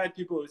guide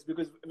people is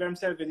because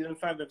themselves they didn't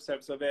find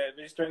themselves, so they're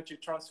just trying to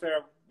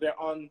transfer their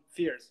own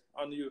fears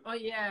on you. Oh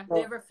yeah,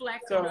 they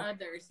reflect on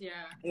others.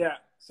 Yeah. Yeah.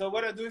 So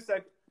what I do is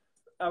like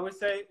I would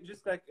say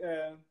just like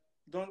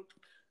don't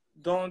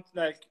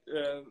like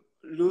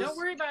lose. Don't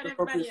worry about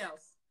everybody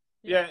else.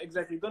 Yeah,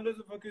 exactly. Don't lose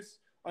the focus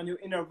on your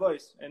inner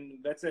voice, and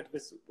that's it.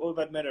 That's all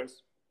that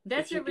matters.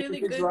 That's a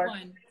really good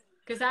one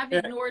because I've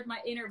ignored my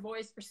inner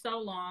voice for so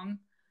long,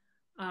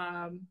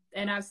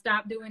 and I've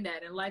stopped doing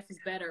that. And life is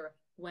better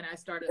when I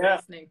started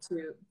listening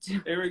to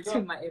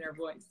my inner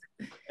voice.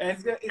 And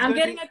I'm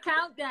getting a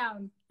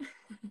countdown.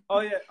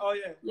 Oh yeah.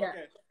 Yeah.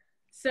 Okay.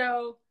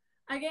 So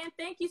again,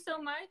 thank you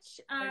so much.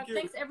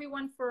 Thanks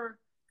everyone for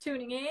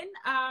tuning in.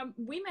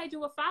 We may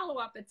do a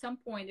follow-up at some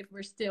point if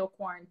we're still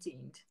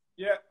quarantined.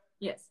 Yeah.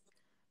 Yes.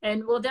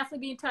 And we'll definitely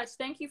be in touch.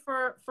 Thank you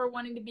for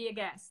wanting to be a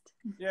guest.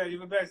 Yeah, you're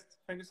the best.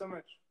 Thank you so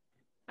much.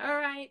 All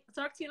right.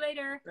 Talk to you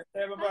later.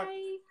 Bye-bye.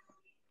 Bye.